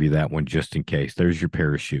going to give you that one just in case. There's your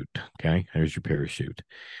parachute. Okay. There's your parachute.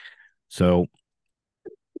 So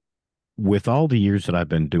with all the years that I've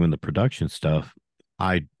been doing the production stuff,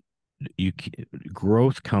 I you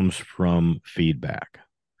growth comes from feedback.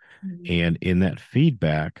 Mhm. And in that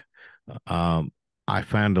feedback, um, I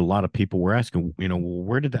found a lot of people were asking, well,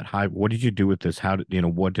 where did that hive? What did you do with this? How did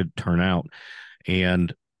what did it turn out?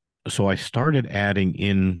 And so I started adding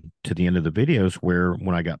in to the end of the videos where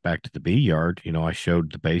when I got back to the bee yard, I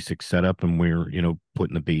showed the basic setup and we're,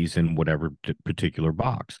 putting the bees in whatever particular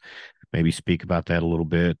box. Maybe speak about that a little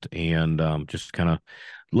bit and just kind of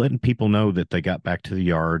letting people know that they got back to the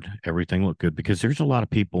yard, everything looked good because that there's a lot of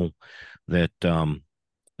people that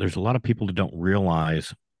don't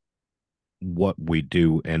realize what we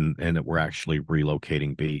do and that we're actually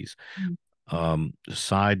relocating bees.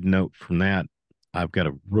 Side note from that, I've got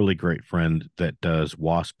a really great friend that does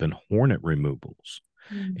wasp and hornet removals.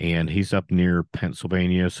 Mhm. And he's up near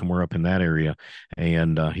Pennsylvania, somewhere up in that area.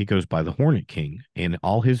 And he goes by the Hornet King. And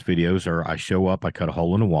all his videos are I show up, I cut a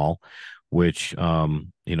hole in the wall, which,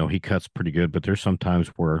 he cuts pretty good. But there's sometimes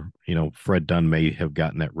where, Fred Dunn may have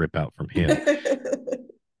gotten that rip out from him.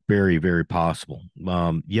 Very, very possible.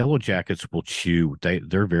 Yellow jackets will chew.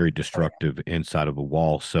 They're very Oh, yeah. destructive inside of a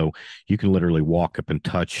wall. So you can literally walk up and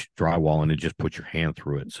touch drywall and then just put your hand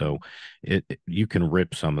through it. So you can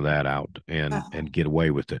rip some of that out and get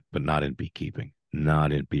away with it, but not in beekeeping,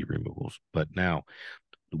 not in bee removals. But now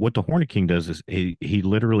what the Hornet King does is he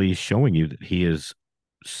literally is showing you that he is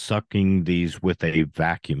sucking these with a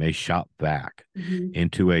vacuum, a shop vac, Mhm.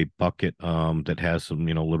 into a bucket that has some,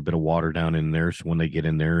 a little bit of water down in there. So when they get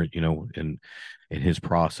in there, in his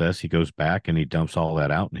process, he goes back and he dumps all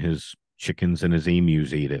that out, and his chickens and his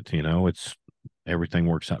emus eat it. It's everything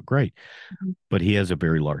works out great. Mhm. But he has a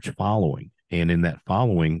very large following. And in that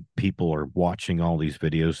following, people are watching all these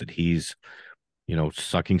videos that he's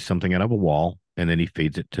sucking something out of a wall and then he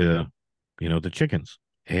feeds it to, the chickens.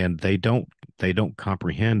 And they don't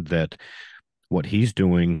comprehend that what he's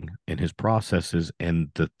doing in his processes and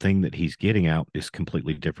the thing that he's getting out is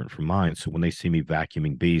completely different from mine. So when they see me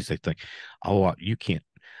vacuuming bees, they think, "Oh, you can't."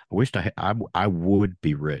 I wished I would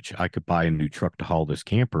be rich. I could buy a new truck to haul this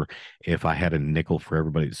camper if I had a nickel for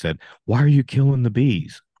everybody that said, "Why are you killing the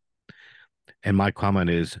bees?" And my comment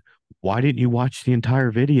is, "Why didn't you watch the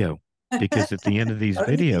entire video?" Because at the end of these Go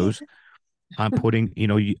to the videos, I'm putting,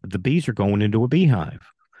 the bees are going into a beehive,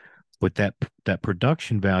 but that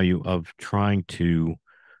production value of trying to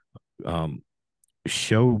um,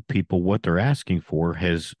 show people what they're asking for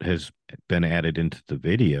has been added into the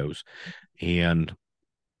videos, and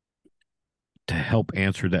to help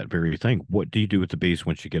answer that very thing. What do you do with the bees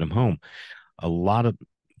once you get them home? A lot of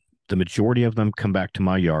the majority of them come back to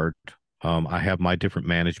my yard. I have my different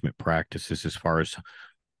management practices as far as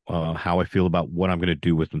how I feel about what I'm going to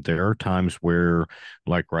do with them. There are times where,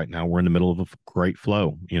 like right now, we're in the middle of a great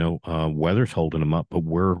flow. Weather's holding them up, but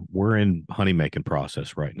we're in honey making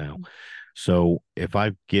process right now. So if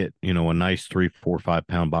I get a nice 3, 4, 5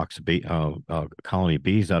 pound box of colony of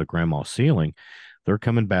bees out of grandma's ceiling, they're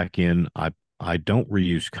coming back in. I don't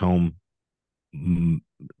reuse comb mm,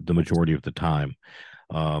 the majority of the time.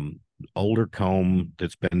 Um, Older comb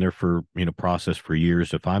that's been there for processed for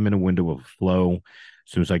years. If I'm in a window of flow,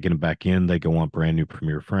 as soon as I get them back in, they go on brand new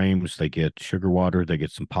premier frames. They get sugar water, they get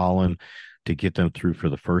some pollen to get them through for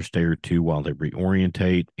the first day or two while they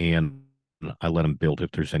reorientate, and I let them build. If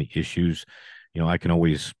there's any issues, I can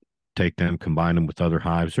always take them, combine them with other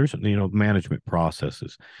hives. There's management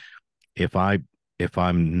processes. If I if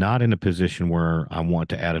I'm not in a position where I want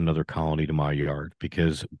to add another colony to my yard,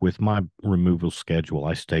 because with my removal schedule,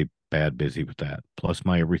 I stay bad busy with that. Plus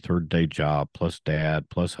my every third day job, plus dad,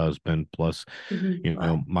 plus husband, plus Mhm.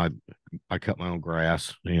 Right. my I cut my own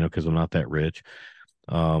grass, because I'm not that rich.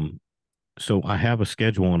 Um, so I have a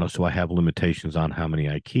schedule and so I have limitations on how many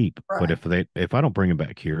I keep. But Right. if I don't bring them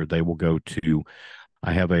back here, they will go to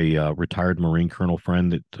I have a retired Marine Colonel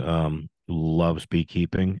friend that loves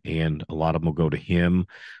beekeeping, and a lot of them will go to him.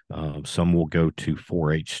 Some will go to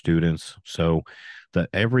 4-H students. So that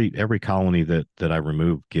every colony that I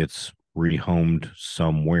remove gets rehomed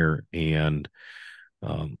somewhere, and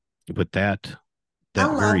um, but I that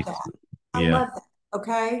love very that. I yeah love that.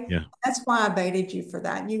 Okay. yeah That's why I baited you for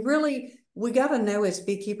that. We got to know as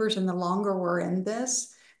beekeepers, and the longer we're in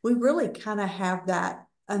this, we really kind of have that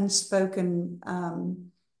unspoken.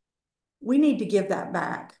 We need to give that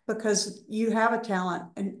back because you have a talent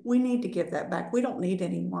and we need to give that back. We don't need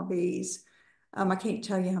any more bees. I can't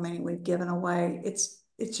tell you how many we've given away. It's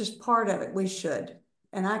just part of it. We should.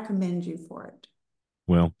 And I commend you for it.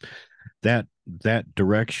 well that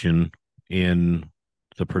direction in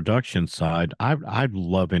the production side, I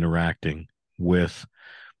love interacting with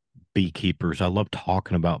beekeepers. I love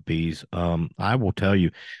talking about bees. I will tell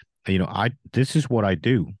you, I this is what I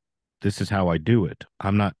do. This is how I do it.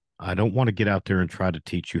 I don't want to get out there and try to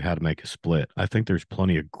teach you how to make a split. I think there's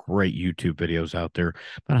plenty of great YouTube videos out there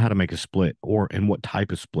about how to make a split or and what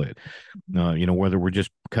type of split. Whether we're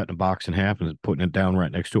just cutting a box in half and putting it down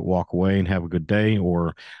right next to it, walk away and have a good day,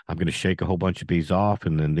 or I'm going to shake a whole bunch of bees off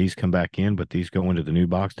and then these come back in, but these go into the new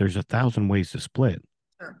box. There's 1,000 ways to split.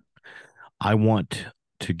 Sure. I want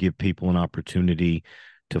to give people an opportunity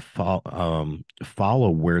to follow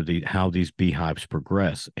how these beehives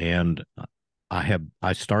progress. And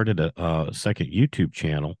I started a second YouTube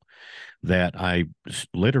channel that I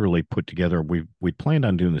literally put together. We planned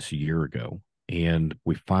on doing this a year ago, and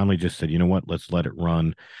we finally just said, you know what, let's let it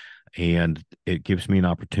run. And it gives me an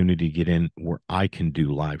opportunity to get in where I can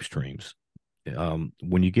do live streams.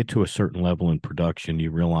 When you get to a certain level in production,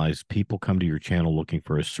 you realize people come to your channel looking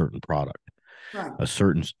for a certain product, Right. a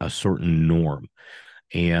certain norm.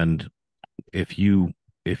 And if you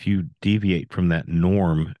deviate from that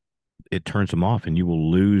norm, it turns them off and you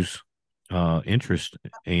will lose interest,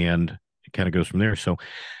 and it kind of goes from there. So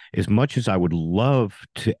as much as I would love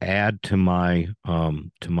to add to my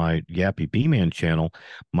Yappy Beeman channel,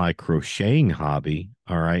 my crocheting hobby,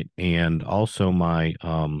 all right, and also my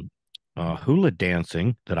hula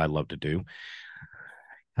dancing that I love to do,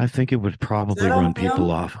 I think it would Is probably that on run people film?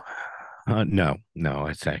 off. No, no,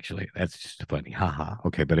 that's just funny. Haha.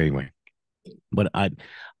 Okay, but anyway, but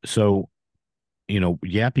so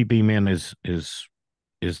Yappy Bee Man is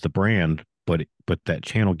the brand, but that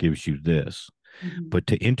channel gives you this. Mhm.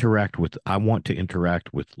 But I want to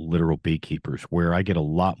interact with literal beekeepers, where I get a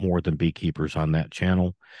lot more than beekeepers on that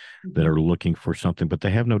channel that Mhm. are looking for something, but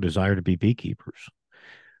they have no desire to be beekeepers.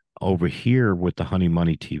 Over here with the Honey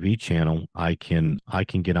Money TV channel, I can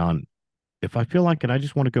get on if I feel like it. I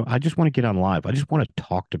just want to get on live. I just want to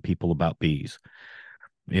talk to people about bees.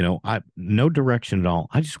 I no direction at all.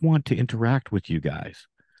 I just want to interact with you guys.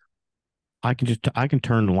 I can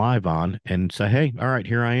turn live on and say, "Hey, all right,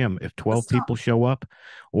 here I am." If Let's 12 talk. people show up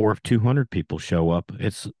or if 200 people show up,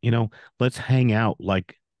 let's hang out.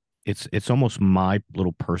 Like it's almost my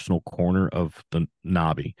little personal corner of the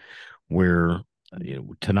knobby where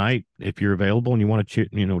tonight, if you're available and you want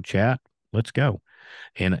to chat, let's go.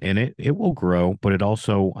 And it will grow, but it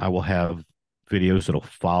also I will have videos that'll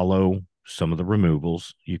follow some of the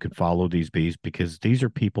removals. You can follow these bees because these are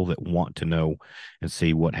people that want to know and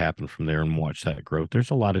see what happened from there and watch that growth.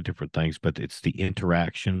 There's a lot of different things, but it's the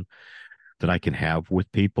interaction that I can have with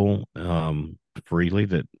people freely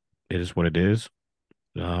that it is what it is.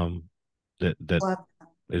 Um, that Love,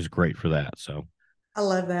 is great for that. So I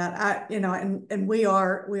love that. And we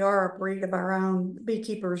are a breed of our own.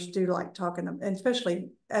 Beekeepers do like talking, and especially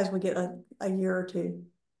as we get a year or two,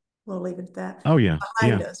 we'll leave it at that, oh yeah,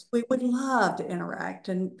 behind yeah, us. We would love to interact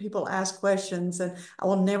and people ask questions. And I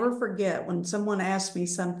will never forget when someone asked me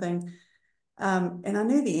something, and I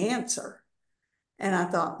knew the answer. And I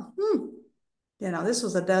thought, this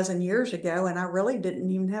was a dozen years ago, and I really didn't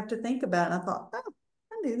even have to think about it. I thought, oh,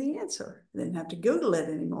 I knew the answer. I didn't have to Google it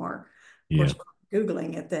anymore. Of yeah, course, we're not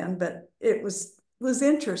Googling it then, but it was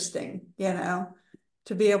interesting,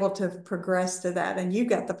 to be able to progress to that. And you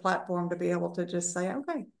got the platform to be able to just say,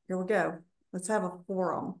 okay, here we go. Let's have a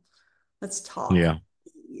forum. Let's talk. yeah,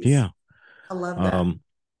 yeah. I love that. Um,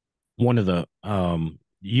 one of the do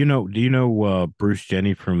you know Bruce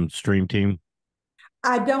Jenny from Stream Team?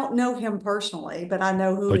 I don't know him personally, but I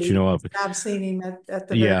know who But he of is. I've seen him at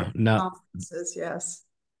the various yeah, now conferences. Yes.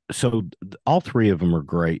 so all three of them are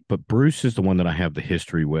great, but Bruce is the one that I have the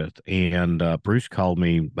history with. And Bruce called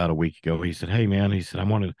me about a week ago. He said, "Hey man," he said, "I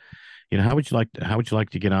want to, how would you like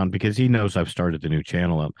to get on?" Because he knows I've started the new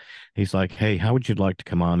channel up. He's like, "Hey, how would you like to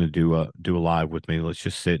come on and do a live with me? Let's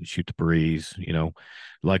just sit and shoot the breeze,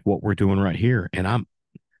 like what we're doing right here." And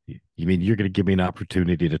you mean you're going to give me an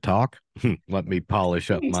opportunity to talk? let me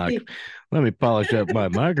polish up my Let me polish up my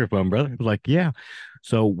microphone, brother. I was like, yeah.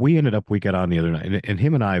 So we got on the other night, and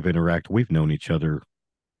him and I have interacted. We've known each other,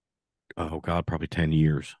 oh God, probably 10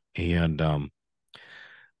 years. And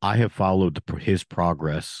I have followed his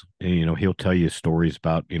progress. And, he'll tell you stories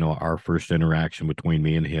about, our first interaction between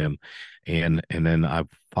me and him. And then I've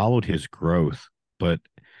followed his growth, but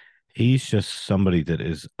he's just somebody that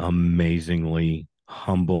is amazingly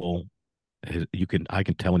humble. I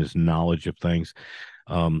can tell in his knowledge of things.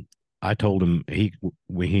 Um, I told him he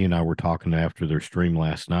and I were talking after their stream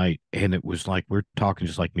last night, and it was like we're talking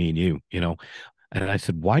just like me and you. And I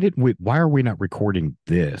said, why are we not recording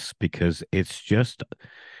this? Because it's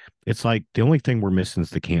like the only thing we're missing is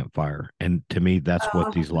the campfire. And to me, that's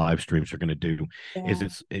what these Um, live streams are going to do.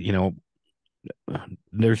 Is yeah.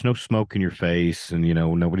 there's no smoke in your face, and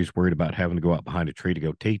nobody's worried about having to go out behind a tree to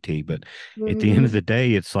go TT. But at the end of Mhm. the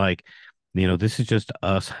day, it's like This is just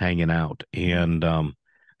us hanging out, and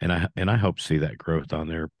I hope to see that growth on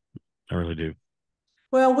there. I really do.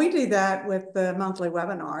 Well, we do that with the monthly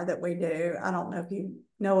webinar that we do. I don't know if you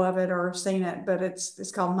know of it or have seen it, but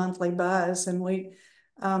it's called Monthly Buzz, and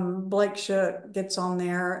Blake Shook gets on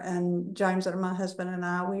there, and James and my husband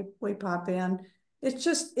and we pop in.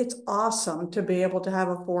 It's awesome to be able to have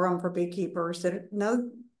a forum for beekeepers that know,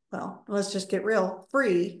 well, let's just get real,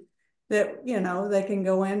 free, that they can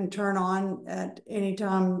go in and turn on at any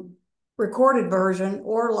time, recorded version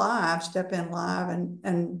or live, step in live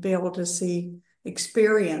and be able to see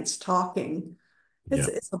experience talking. It's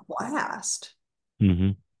Yeah. it's a blast. hmm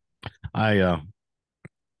I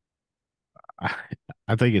I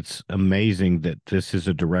I think it's amazing that this is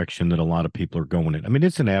a direction that a lot of people are going in. I mean,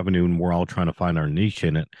 it's an avenue, and we're all trying to find our niche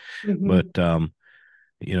in it. Mm-hmm. But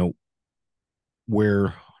you know,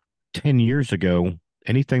 where 10 years ago,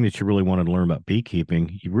 anything that you really wanted to learn about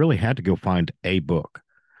beekeeping, you really had to go find a book.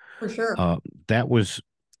 For sure. Uh, that was,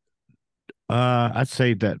 I'd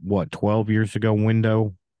say that what 12 years ago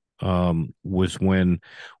window was when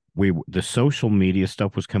the social media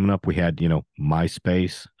stuff was coming up. We had,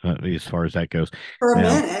 MySpace, as far as that goes. For a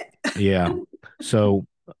Now, minute. yeah. So,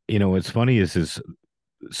 it's funny is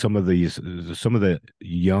some of the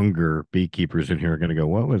younger beekeepers in here are going to go,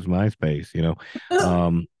 "What was MySpace?"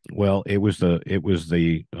 Well, it was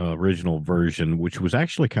the original version, which was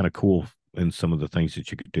actually kind of cool in some of the things that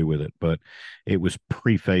you could do with it, but it was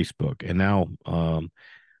pre Facebook, and now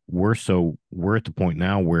we're at the point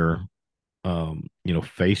now where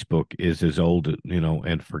Facebook is as old,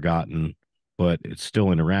 and forgotten, but it still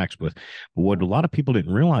interacts with. But what a lot of people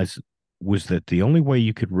didn't realize was that the only way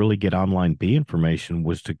you could really get online bee information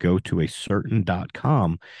was to go to a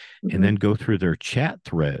certain.com and then Mhm. go through their chat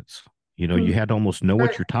threads. You Mhm. had to almost know what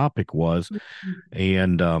Right. your topic was. Mhm.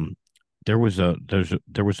 And there was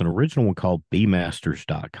an original one called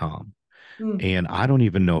beemasters.com. Mhm. And I don't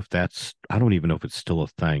even know if it's still a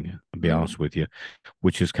thing, to be Mhm. honest with you,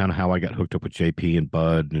 which is kind of how I got hooked up with JP and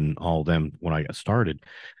Bud and all them when I got started.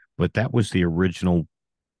 But that was the original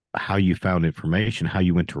how you found information, how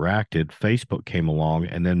you interacted. Facebook came along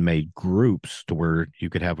and then made groups to where you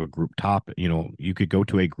could have a group topic. You could go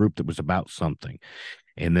to a group that was about something,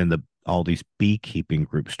 and then the all these beekeeping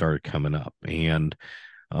groups started coming up, and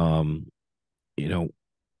um, you know,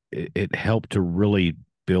 it helped to really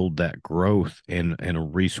build that growth and a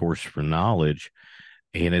resource for knowledge.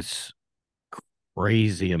 And it's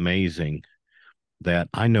crazy amazing that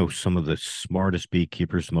I know some of the smartest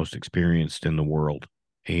beekeepers, most experienced in the world.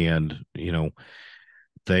 And,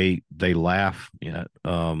 they laugh,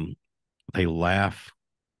 they laugh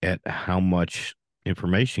at how much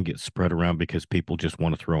information gets spread around because people just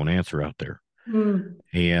want to throw an answer out there. Mhm.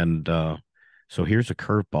 And so here's a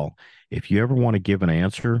curveball. If you ever want to give an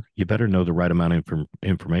answer, you better know the right amount of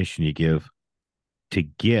information you give to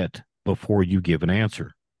get before you give an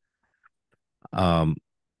answer. Um,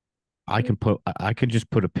 I can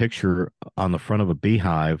just put a picture on the front of a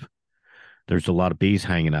beehive. There's a lot of bees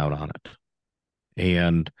hanging out on it,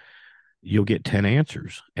 and you'll get 10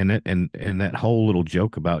 answers. And that whole little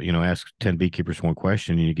joke about, ask 10 beekeepers one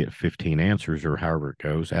question and you get 15 answers, or however it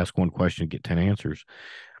goes, ask one question, get 10 answers,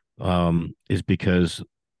 is because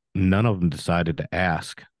none of them decided to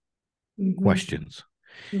ask Mhm. questions.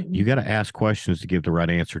 You got Mhm. to ask questions to give the right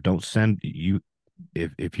answer. Don't send you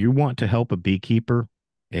if you want to help a beekeeper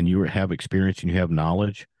and you have experience and you have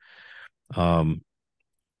knowledge, um,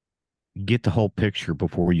 get the whole picture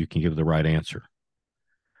before you can give the right answer.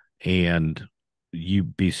 And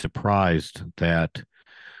you'd be surprised that,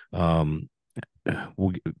 um,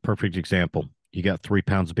 perfect example. You got 3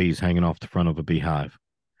 pounds of bees hanging off the front of a beehive,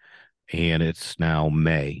 and it's now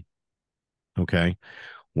May. Okay.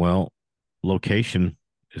 Well, location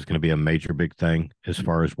is going to be a major big thing as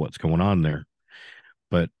far as what's going on there.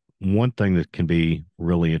 But one thing that can be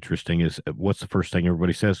really interesting is, what's the first thing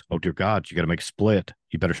everybody says? Oh, dear God, you got to make a split.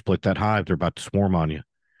 You better split that hive. They're about to swarm on you.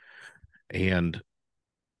 And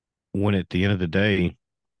when at the end of the day,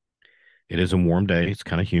 it is a warm day, it's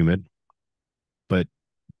kind of humid, but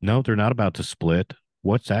no, they're not about to split.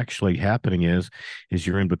 What's actually happening is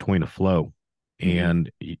you're in between a flow,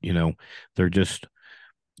 Mhm. and they're just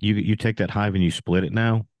you take that hive and you split it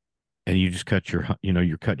now, and you just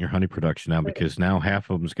you're cutting your honey production now, because now half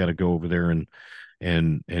of them's got to go over there and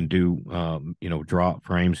do draw up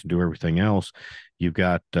frames and do everything else. You've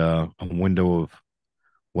got a window of,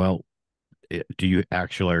 well, do you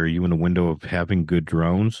actually, are you in a window of having good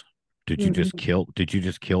drones? Mhm. Did you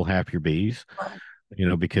just kill half your bees?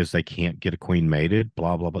 Right. Because they can't get a queen mated,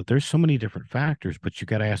 blah blah blah. There's so many different factors, but you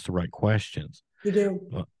got to ask the right questions. You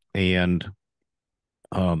do. And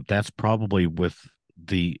That's probably with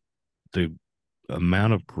the the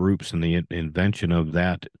amount of groups and the invention of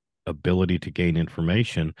that ability to gain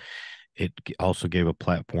information. It also gave a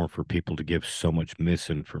platform for people to give so much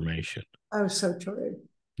misinformation. Oh, so true.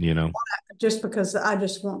 You know, Just because I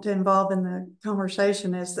just want to involve in the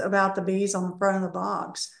conversation is about the bees on the front of the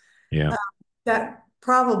box. yeah, Uh, that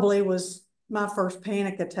probably was my first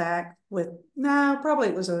panic attack with, no, probably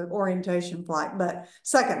it was an orientation flight, but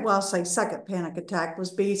second, well, I'll say second panic attack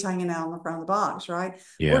was bees hanging out on the front of the box, right?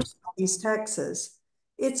 We're yeah, Southeast Texas.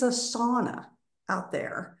 It's a sauna out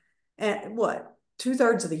there. And what,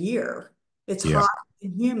 2/3 of the year? It's yeah. hot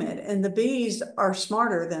and humid, and the bees are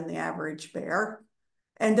smarter than the average bear,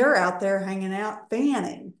 and they're out there hanging out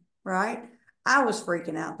fanning, right? I was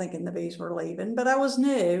freaking out thinking the bees were leaving, but I was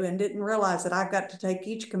new and didn't realize that I got to take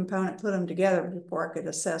each component, put them together before I could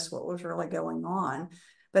assess what was really going on.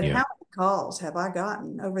 But how Yeah. many calls have I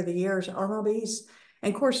gotten over the years? Are my bees?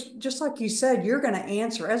 And of course, just like you said, you're going to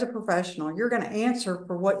answer as a professional, you're going to answer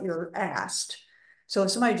for what you're asked. So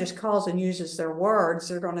if somebody just calls and uses their words,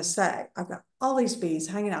 they're going to say, I've got all these bees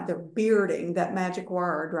hanging out there bearding, that magic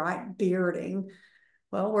word, right? Bearding.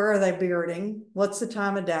 Well, where are they bearding? What's the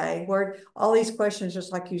time of day? Where all these questions,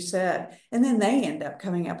 just like you said, and then they end up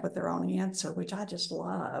coming up with their own answer, which I just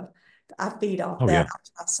love. I feed off Oh yeah. that.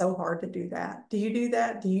 It's so hard to do that. Do you do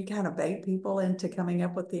that? Do you kind of bait people into coming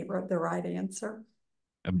up with the right answer?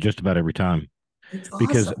 Just about every time. It's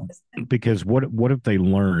Because awesome, isn't what if they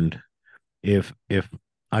learned if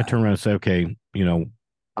I turn around and say, okay,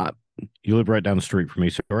 I, you live right down the street from me,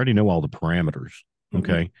 so I already know all the parameters. it? Mhm.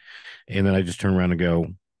 Okay. And then I just turn around and go,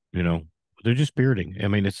 you know, they're just bearding. I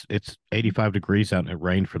mean, it's 85 degrees out and it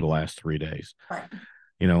rained for the last 3 days. Right.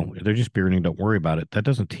 They're just bearding. Don't worry about it. That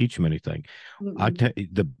doesn't teach them anything.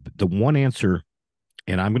 Mm-mm. The one answer,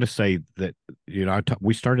 and I'm going to say that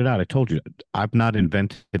we started out. I told you I've not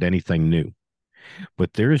invented anything new,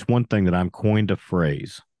 but there is one thing that I'm coined a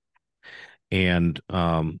phrase, and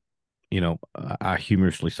I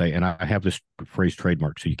humorously say, and I have this phrase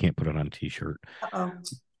trademark, so you can't put it on a T-shirt. Uh-oh.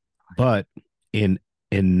 But in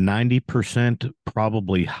 90%,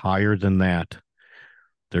 probably higher than that,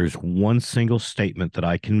 there's one single statement that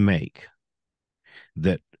I can make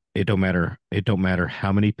that it don't matter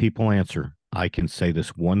how many people answer. I can say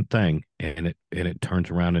this one thing and it turns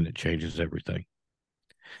around and it changes everything.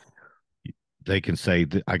 They can say,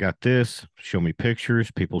 I got this, show me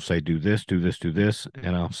pictures. People say, do this, do this, do this.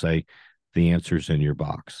 And I'll say, the answer's in your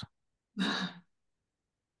box.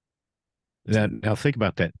 Now think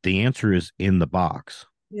about that. The answer is in the box.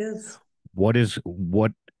 Yes. What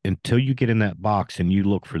until you get in that box and you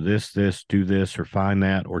look for this, do this, or find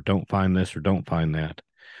that, or don't find this, or don't find that,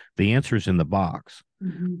 the answer is in the box.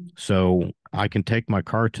 Mhm. So I can take my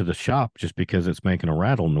car to the shop just because it's making a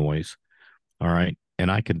rattle noise. All right. And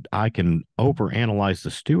I can overanalyze the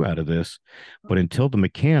stew out of this, but until the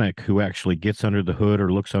mechanic who actually gets under the hood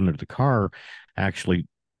or looks under the car actually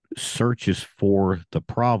searches for the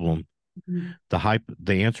problem, Mhm.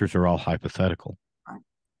 the answers are all hypothetical Right.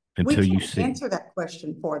 We until you can't see. answer that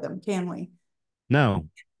question for them, can we? No.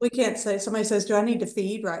 We can't say, somebody says, do I need to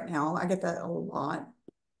feed right now? I get that a lot.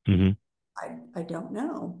 Hmm. I don't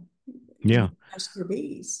know. You Yeah. ask your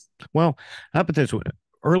bees. Well, how about this?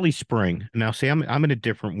 Early spring. Now, see, I'm in a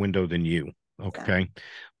different window than you. Yeah. Okay.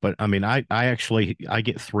 But I mean, I actually I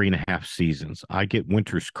get 3.5 seasons. I get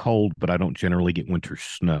winter's cold, but I don't generally get winter's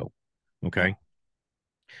snow. Yeah. Okay.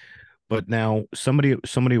 But now somebody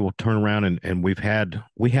will turn around and we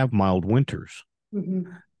have mild winters,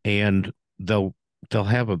 Mhm. and they'll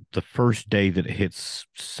have the first day that it hits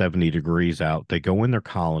 70 degrees out. They go in their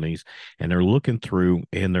colonies and they're looking through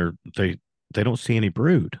and they don't see any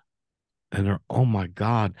brood. And they're, oh my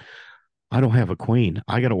God, I don't have a queen.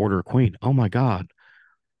 I got to order a queen. Oh my God.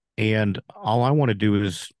 And all I want to do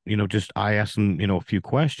is, just I ask them, a few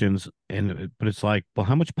questions, but it's like, well,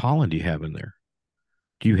 how much pollen do you have in there?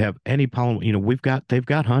 Do you have any pollen? They've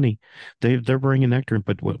got honey, they're bringing nectar,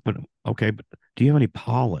 but okay, but do you have any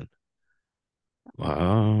pollen?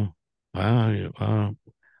 Uh, uh, uh,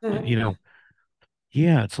 you know,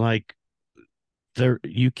 yeah, it's like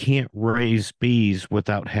you can't raise bees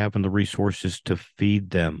without having the resources to feed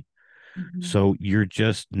them. Mhm. So you're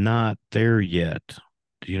just not there yet.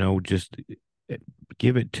 Just eh,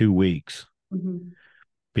 give it 2 weeks Mhm.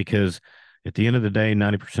 because at the end of the day,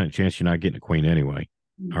 90% chance you're not getting a queen anyway.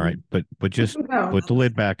 All right. Mhm. But just No. put the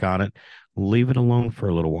lid back on it, leave it alone for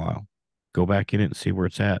a little while. Go back in it and see where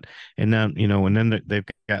it's at. And now, and then they've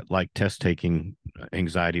got like test taking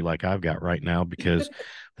anxiety like I've got right now because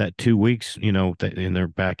that 2 weeks, and they're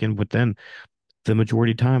back in. But then the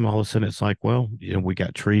majority of the time, all of a sudden it's like, well, we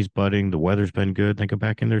got trees budding, the weather's been good. They go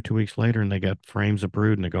back in there 2 weeks later and they got frames of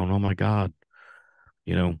brood and they're going, oh my God,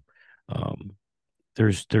 you know, um,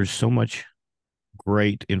 there's so much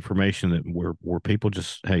great information that where people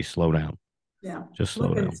just, hey, slow down, Yeah, just slow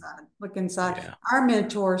look down. inside, look inside. Yeah. Our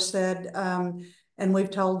mentor said, and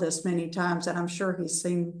we've told this many times, and I'm sure he's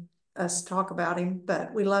seen us talk about him,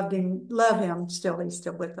 but we love him still. He's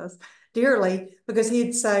still with us dearly because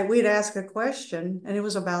he'd say, we'd ask a question and it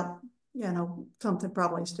was about, something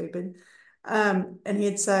probably stupid. And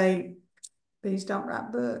he'd say, bees don't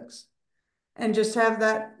write books. And just have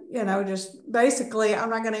that, just basically, I'm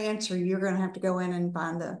not going to answer you. You're going to have to go in and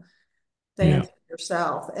find the Yeah. answer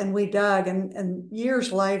yourself. And we dug, and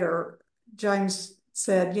years later, James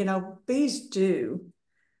said, bees do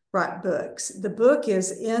write books. The book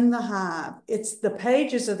is in the hive. It's the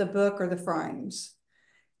pages of the book or the frames.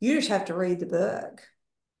 You just have to read the book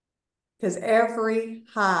because every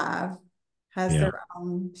hive has Yeah. their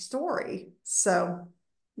own story. So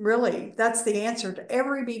really, that's the answer to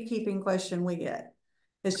every beekeeping question we get.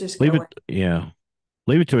 Is just Leave go it. Yeah.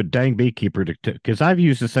 Leave it to a dang beekeeper to, because I've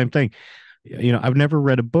used the same thing. I've never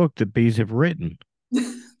read a book that bees have written.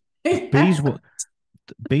 in. Bees Yeah. will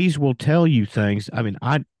bees will tell you things. I mean,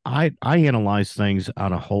 I analyze things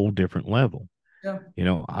on a whole different level. Yeah. You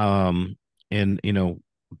know, and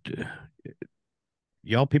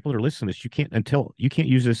y'all people that are listening to this, you can't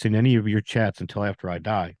use this in any of your chats until after I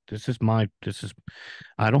die. This is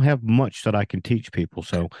I don't have much that I can teach people.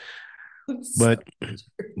 So, So but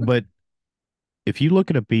but if you look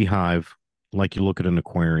at a beehive like you look at an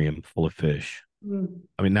aquarium full of fish, mm,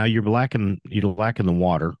 I mean, now you're lacking the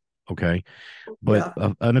water, okay? But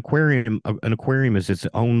yeah. an aquarium is its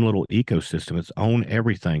own little ecosystem, its own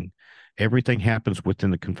everything. Everything happens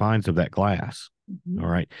within the confines of that glass. All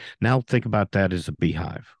Mhm. right. Now think about that as a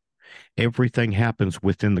beehive. Everything happens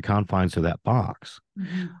within the confines of that box.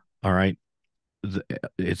 Mhm. All right.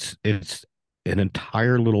 It's an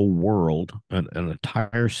entire little world, an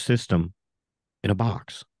entire system in a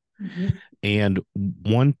box. Mhm. And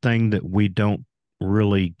one thing that we don't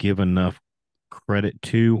really give enough credit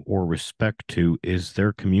to or respect to is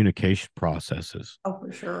their communication processes. Oh,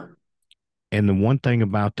 for sure. And the one thing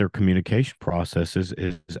about their communication processes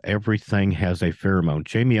is everything has a pheromone.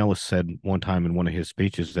 Jamie Ellis said one time in one of his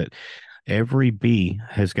speeches that every bee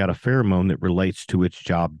has got a pheromone that relates to its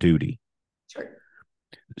job duty. Sure.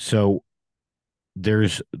 So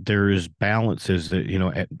there's balances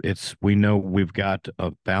that it's we know we've got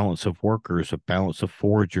a balance of workers, a balance of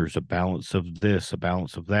foragers, a balance of this, a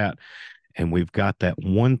balance of that, and we've got that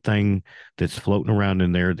one thing that's floating around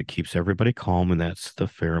in there that keeps everybody calm, and that's the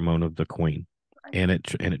pheromone of the queen. Right. And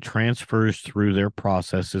it transfers through their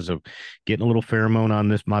processes of getting a little pheromone on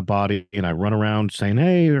this my body, and I run around saying,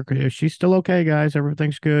 hey, she's still okay, guys,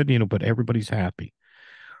 everything's good, but everybody's happy.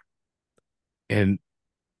 And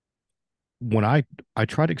when I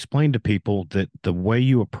try to explain to people that the way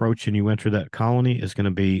you approach and you enter that colony is going to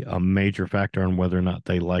be a major factor on whether or not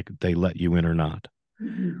they let you in or not.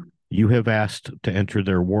 Mhm. You have asked to enter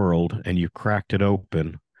their world and you've cracked it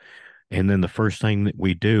open, and then the first thing that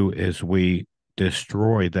we do is we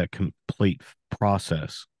destroy that complete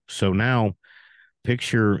process. So now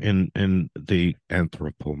picture in the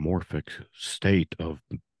anthropomorphic state of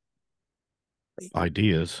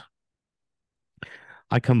ideas.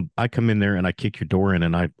 I come in there and I kick your door in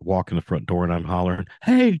and I walk in the front door and I'm hollering,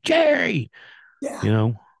 "Hey, Jerry!" Yeah, You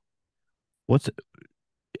know, what's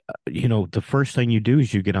the first thing you do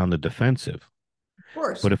is you get on the defensive. of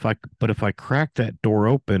course. But if I crack that door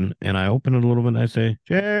open and I open it a little bit and I say,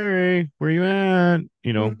 "Jerry, where you at?"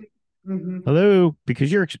 Mm-hmm. Hello,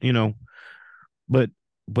 because but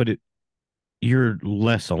but you're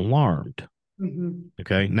less alarmed. Mm-hmm.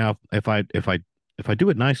 Okay. Now if I do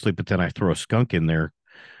it nicely, but then I throw a skunk in there,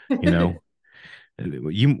 you know,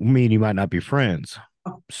 you might not be friends.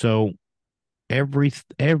 So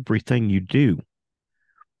everything you do,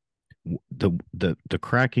 the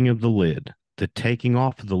cracking of the lid, the taking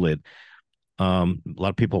off of the lid. A lot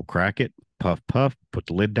of people crack it, puff puff, put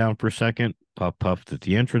the lid down for a second, puff puff at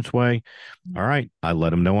the entranceway. All right, I let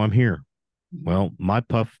them know I'm here. Well, my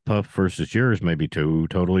puff puff versus yours may be two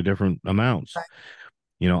totally different amounts. Right.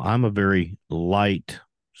 I'm a very light,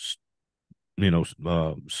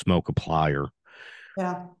 smoke applier.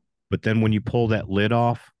 Yeah. But then when you pull that lid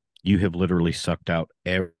off, you have literally sucked out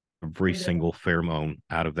every single pheromone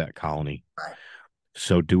out of that colony. Right.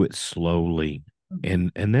 So do it slowly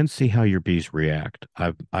Mhm. and then see how your bees react.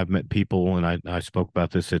 I've met people and I spoke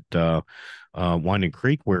about this at Winding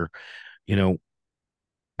Creek where, you know,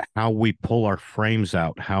 how we pull our frames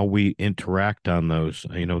out, how we interact on those.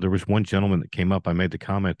 There was one gentleman that came up. I made the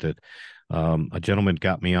comment that a gentleman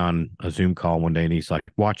got me on a Zoom call one day, and he's like,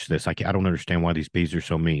 "Watch this. I don't understand why these bees are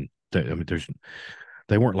so mean.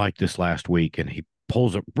 They weren't like this last week." And he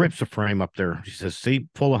pulls it, rips the frame up there. He says, "See,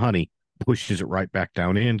 full of honey." Pushes it right back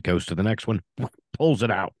down in, goes to the next one, pulls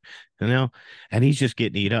it out, you know, and he's just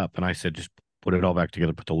getting eat up. And I said, just put it all back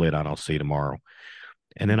together, put the lid on. I'll see you tomorrow.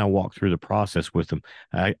 And then I walked through the process with him.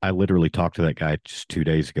 I literally talked to that guy just 2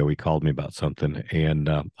 days ago. He called me about something, and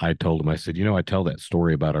I told him, I said, I tell that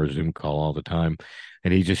story about our Zoom call all the time,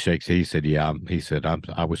 and he just shakes. He said, yeah. He said,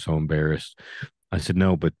 I was so embarrassed. I said,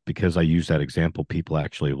 no, but because I use that example, people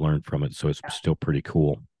actually learn from it, so it's still pretty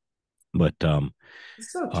cool. But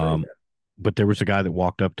It's so true. um, but there was a guy that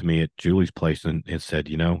walked up to me at Julie's place and said,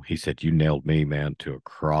 he said, you nailed me, man, to a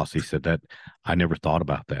cross. He said that I never thought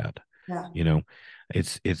about that. Yeah, You know,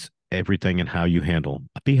 it's everything in how you handle.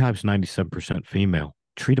 A beehive's 97% female.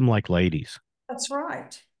 Treat them like ladies. that's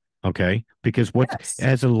right. Okay. Because what, Yes.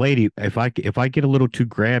 as a lady, if I get a little too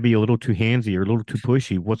grabby, a little too handsy, or a little too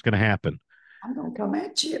pushy, what's going to happen? I'm gonna come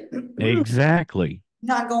at you. Exactly.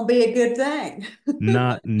 Not gonna be a good thing.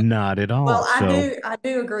 Not at Well, all. So I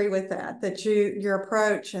do agree with that, that your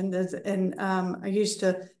approach I used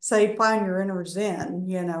to say, find your inner zen,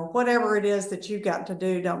 whatever it is that you've got to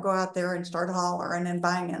do, don't go out there and start hollering and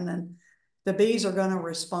banging, and the bees are going to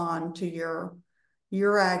respond to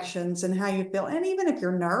your actions and how you feel. And even if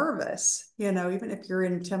you're nervous, even if you're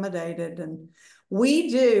intimidated, and we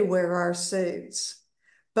do wear our suits,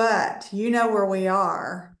 but you know where we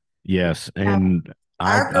are. yes, Uh, and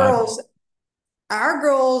I Our I girls our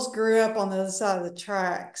girls grew up on the other side of the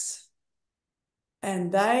tracks,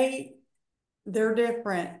 and they're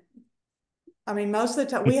different. I mean, most of the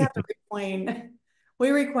time we have to requeen. We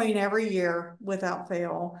requeen every year without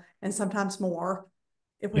fail, and sometimes more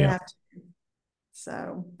if we yeah, have to.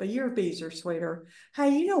 So, but your bees are sweeter.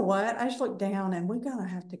 Hey, you know what? I just looked down, and we're gonna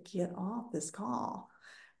have to get off this call.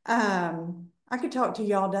 I could talk to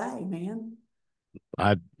you all day, man.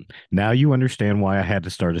 I now you understand why I had to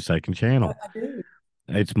start a second channel. I do.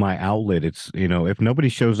 It's my outlet. If nobody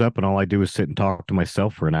shows up and all I do is sit and talk to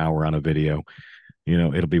myself for an hour on a video,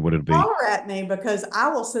 it'll be what it'll be. Holler at me, because I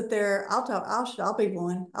will sit there. I'll talk. I'll be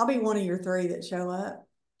one. I'll be one of your three that show up.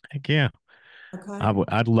 Heck yeah. Okay.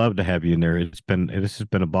 I'd love to have you in there. This has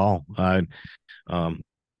been a ball. Um,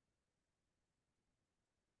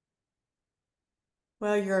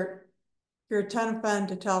 Well, you're a ton of fun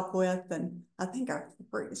to talk with, and I think our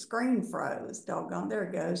screen froze. Doggone, there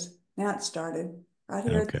it goes. Now it started right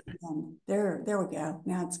here at okay. the end. There we go.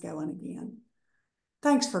 Now it's going again.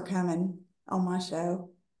 Thanks for coming on my show.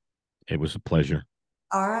 It was a pleasure.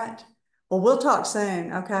 All right. Well, we'll talk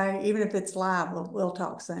soon. Okay. Even if it's live, we'll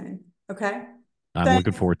talk soon. Okay. I'm Thanks.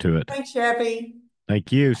 looking forward to it. Thanks, Yappy.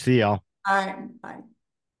 Thank you. See y'all. All right. Bye.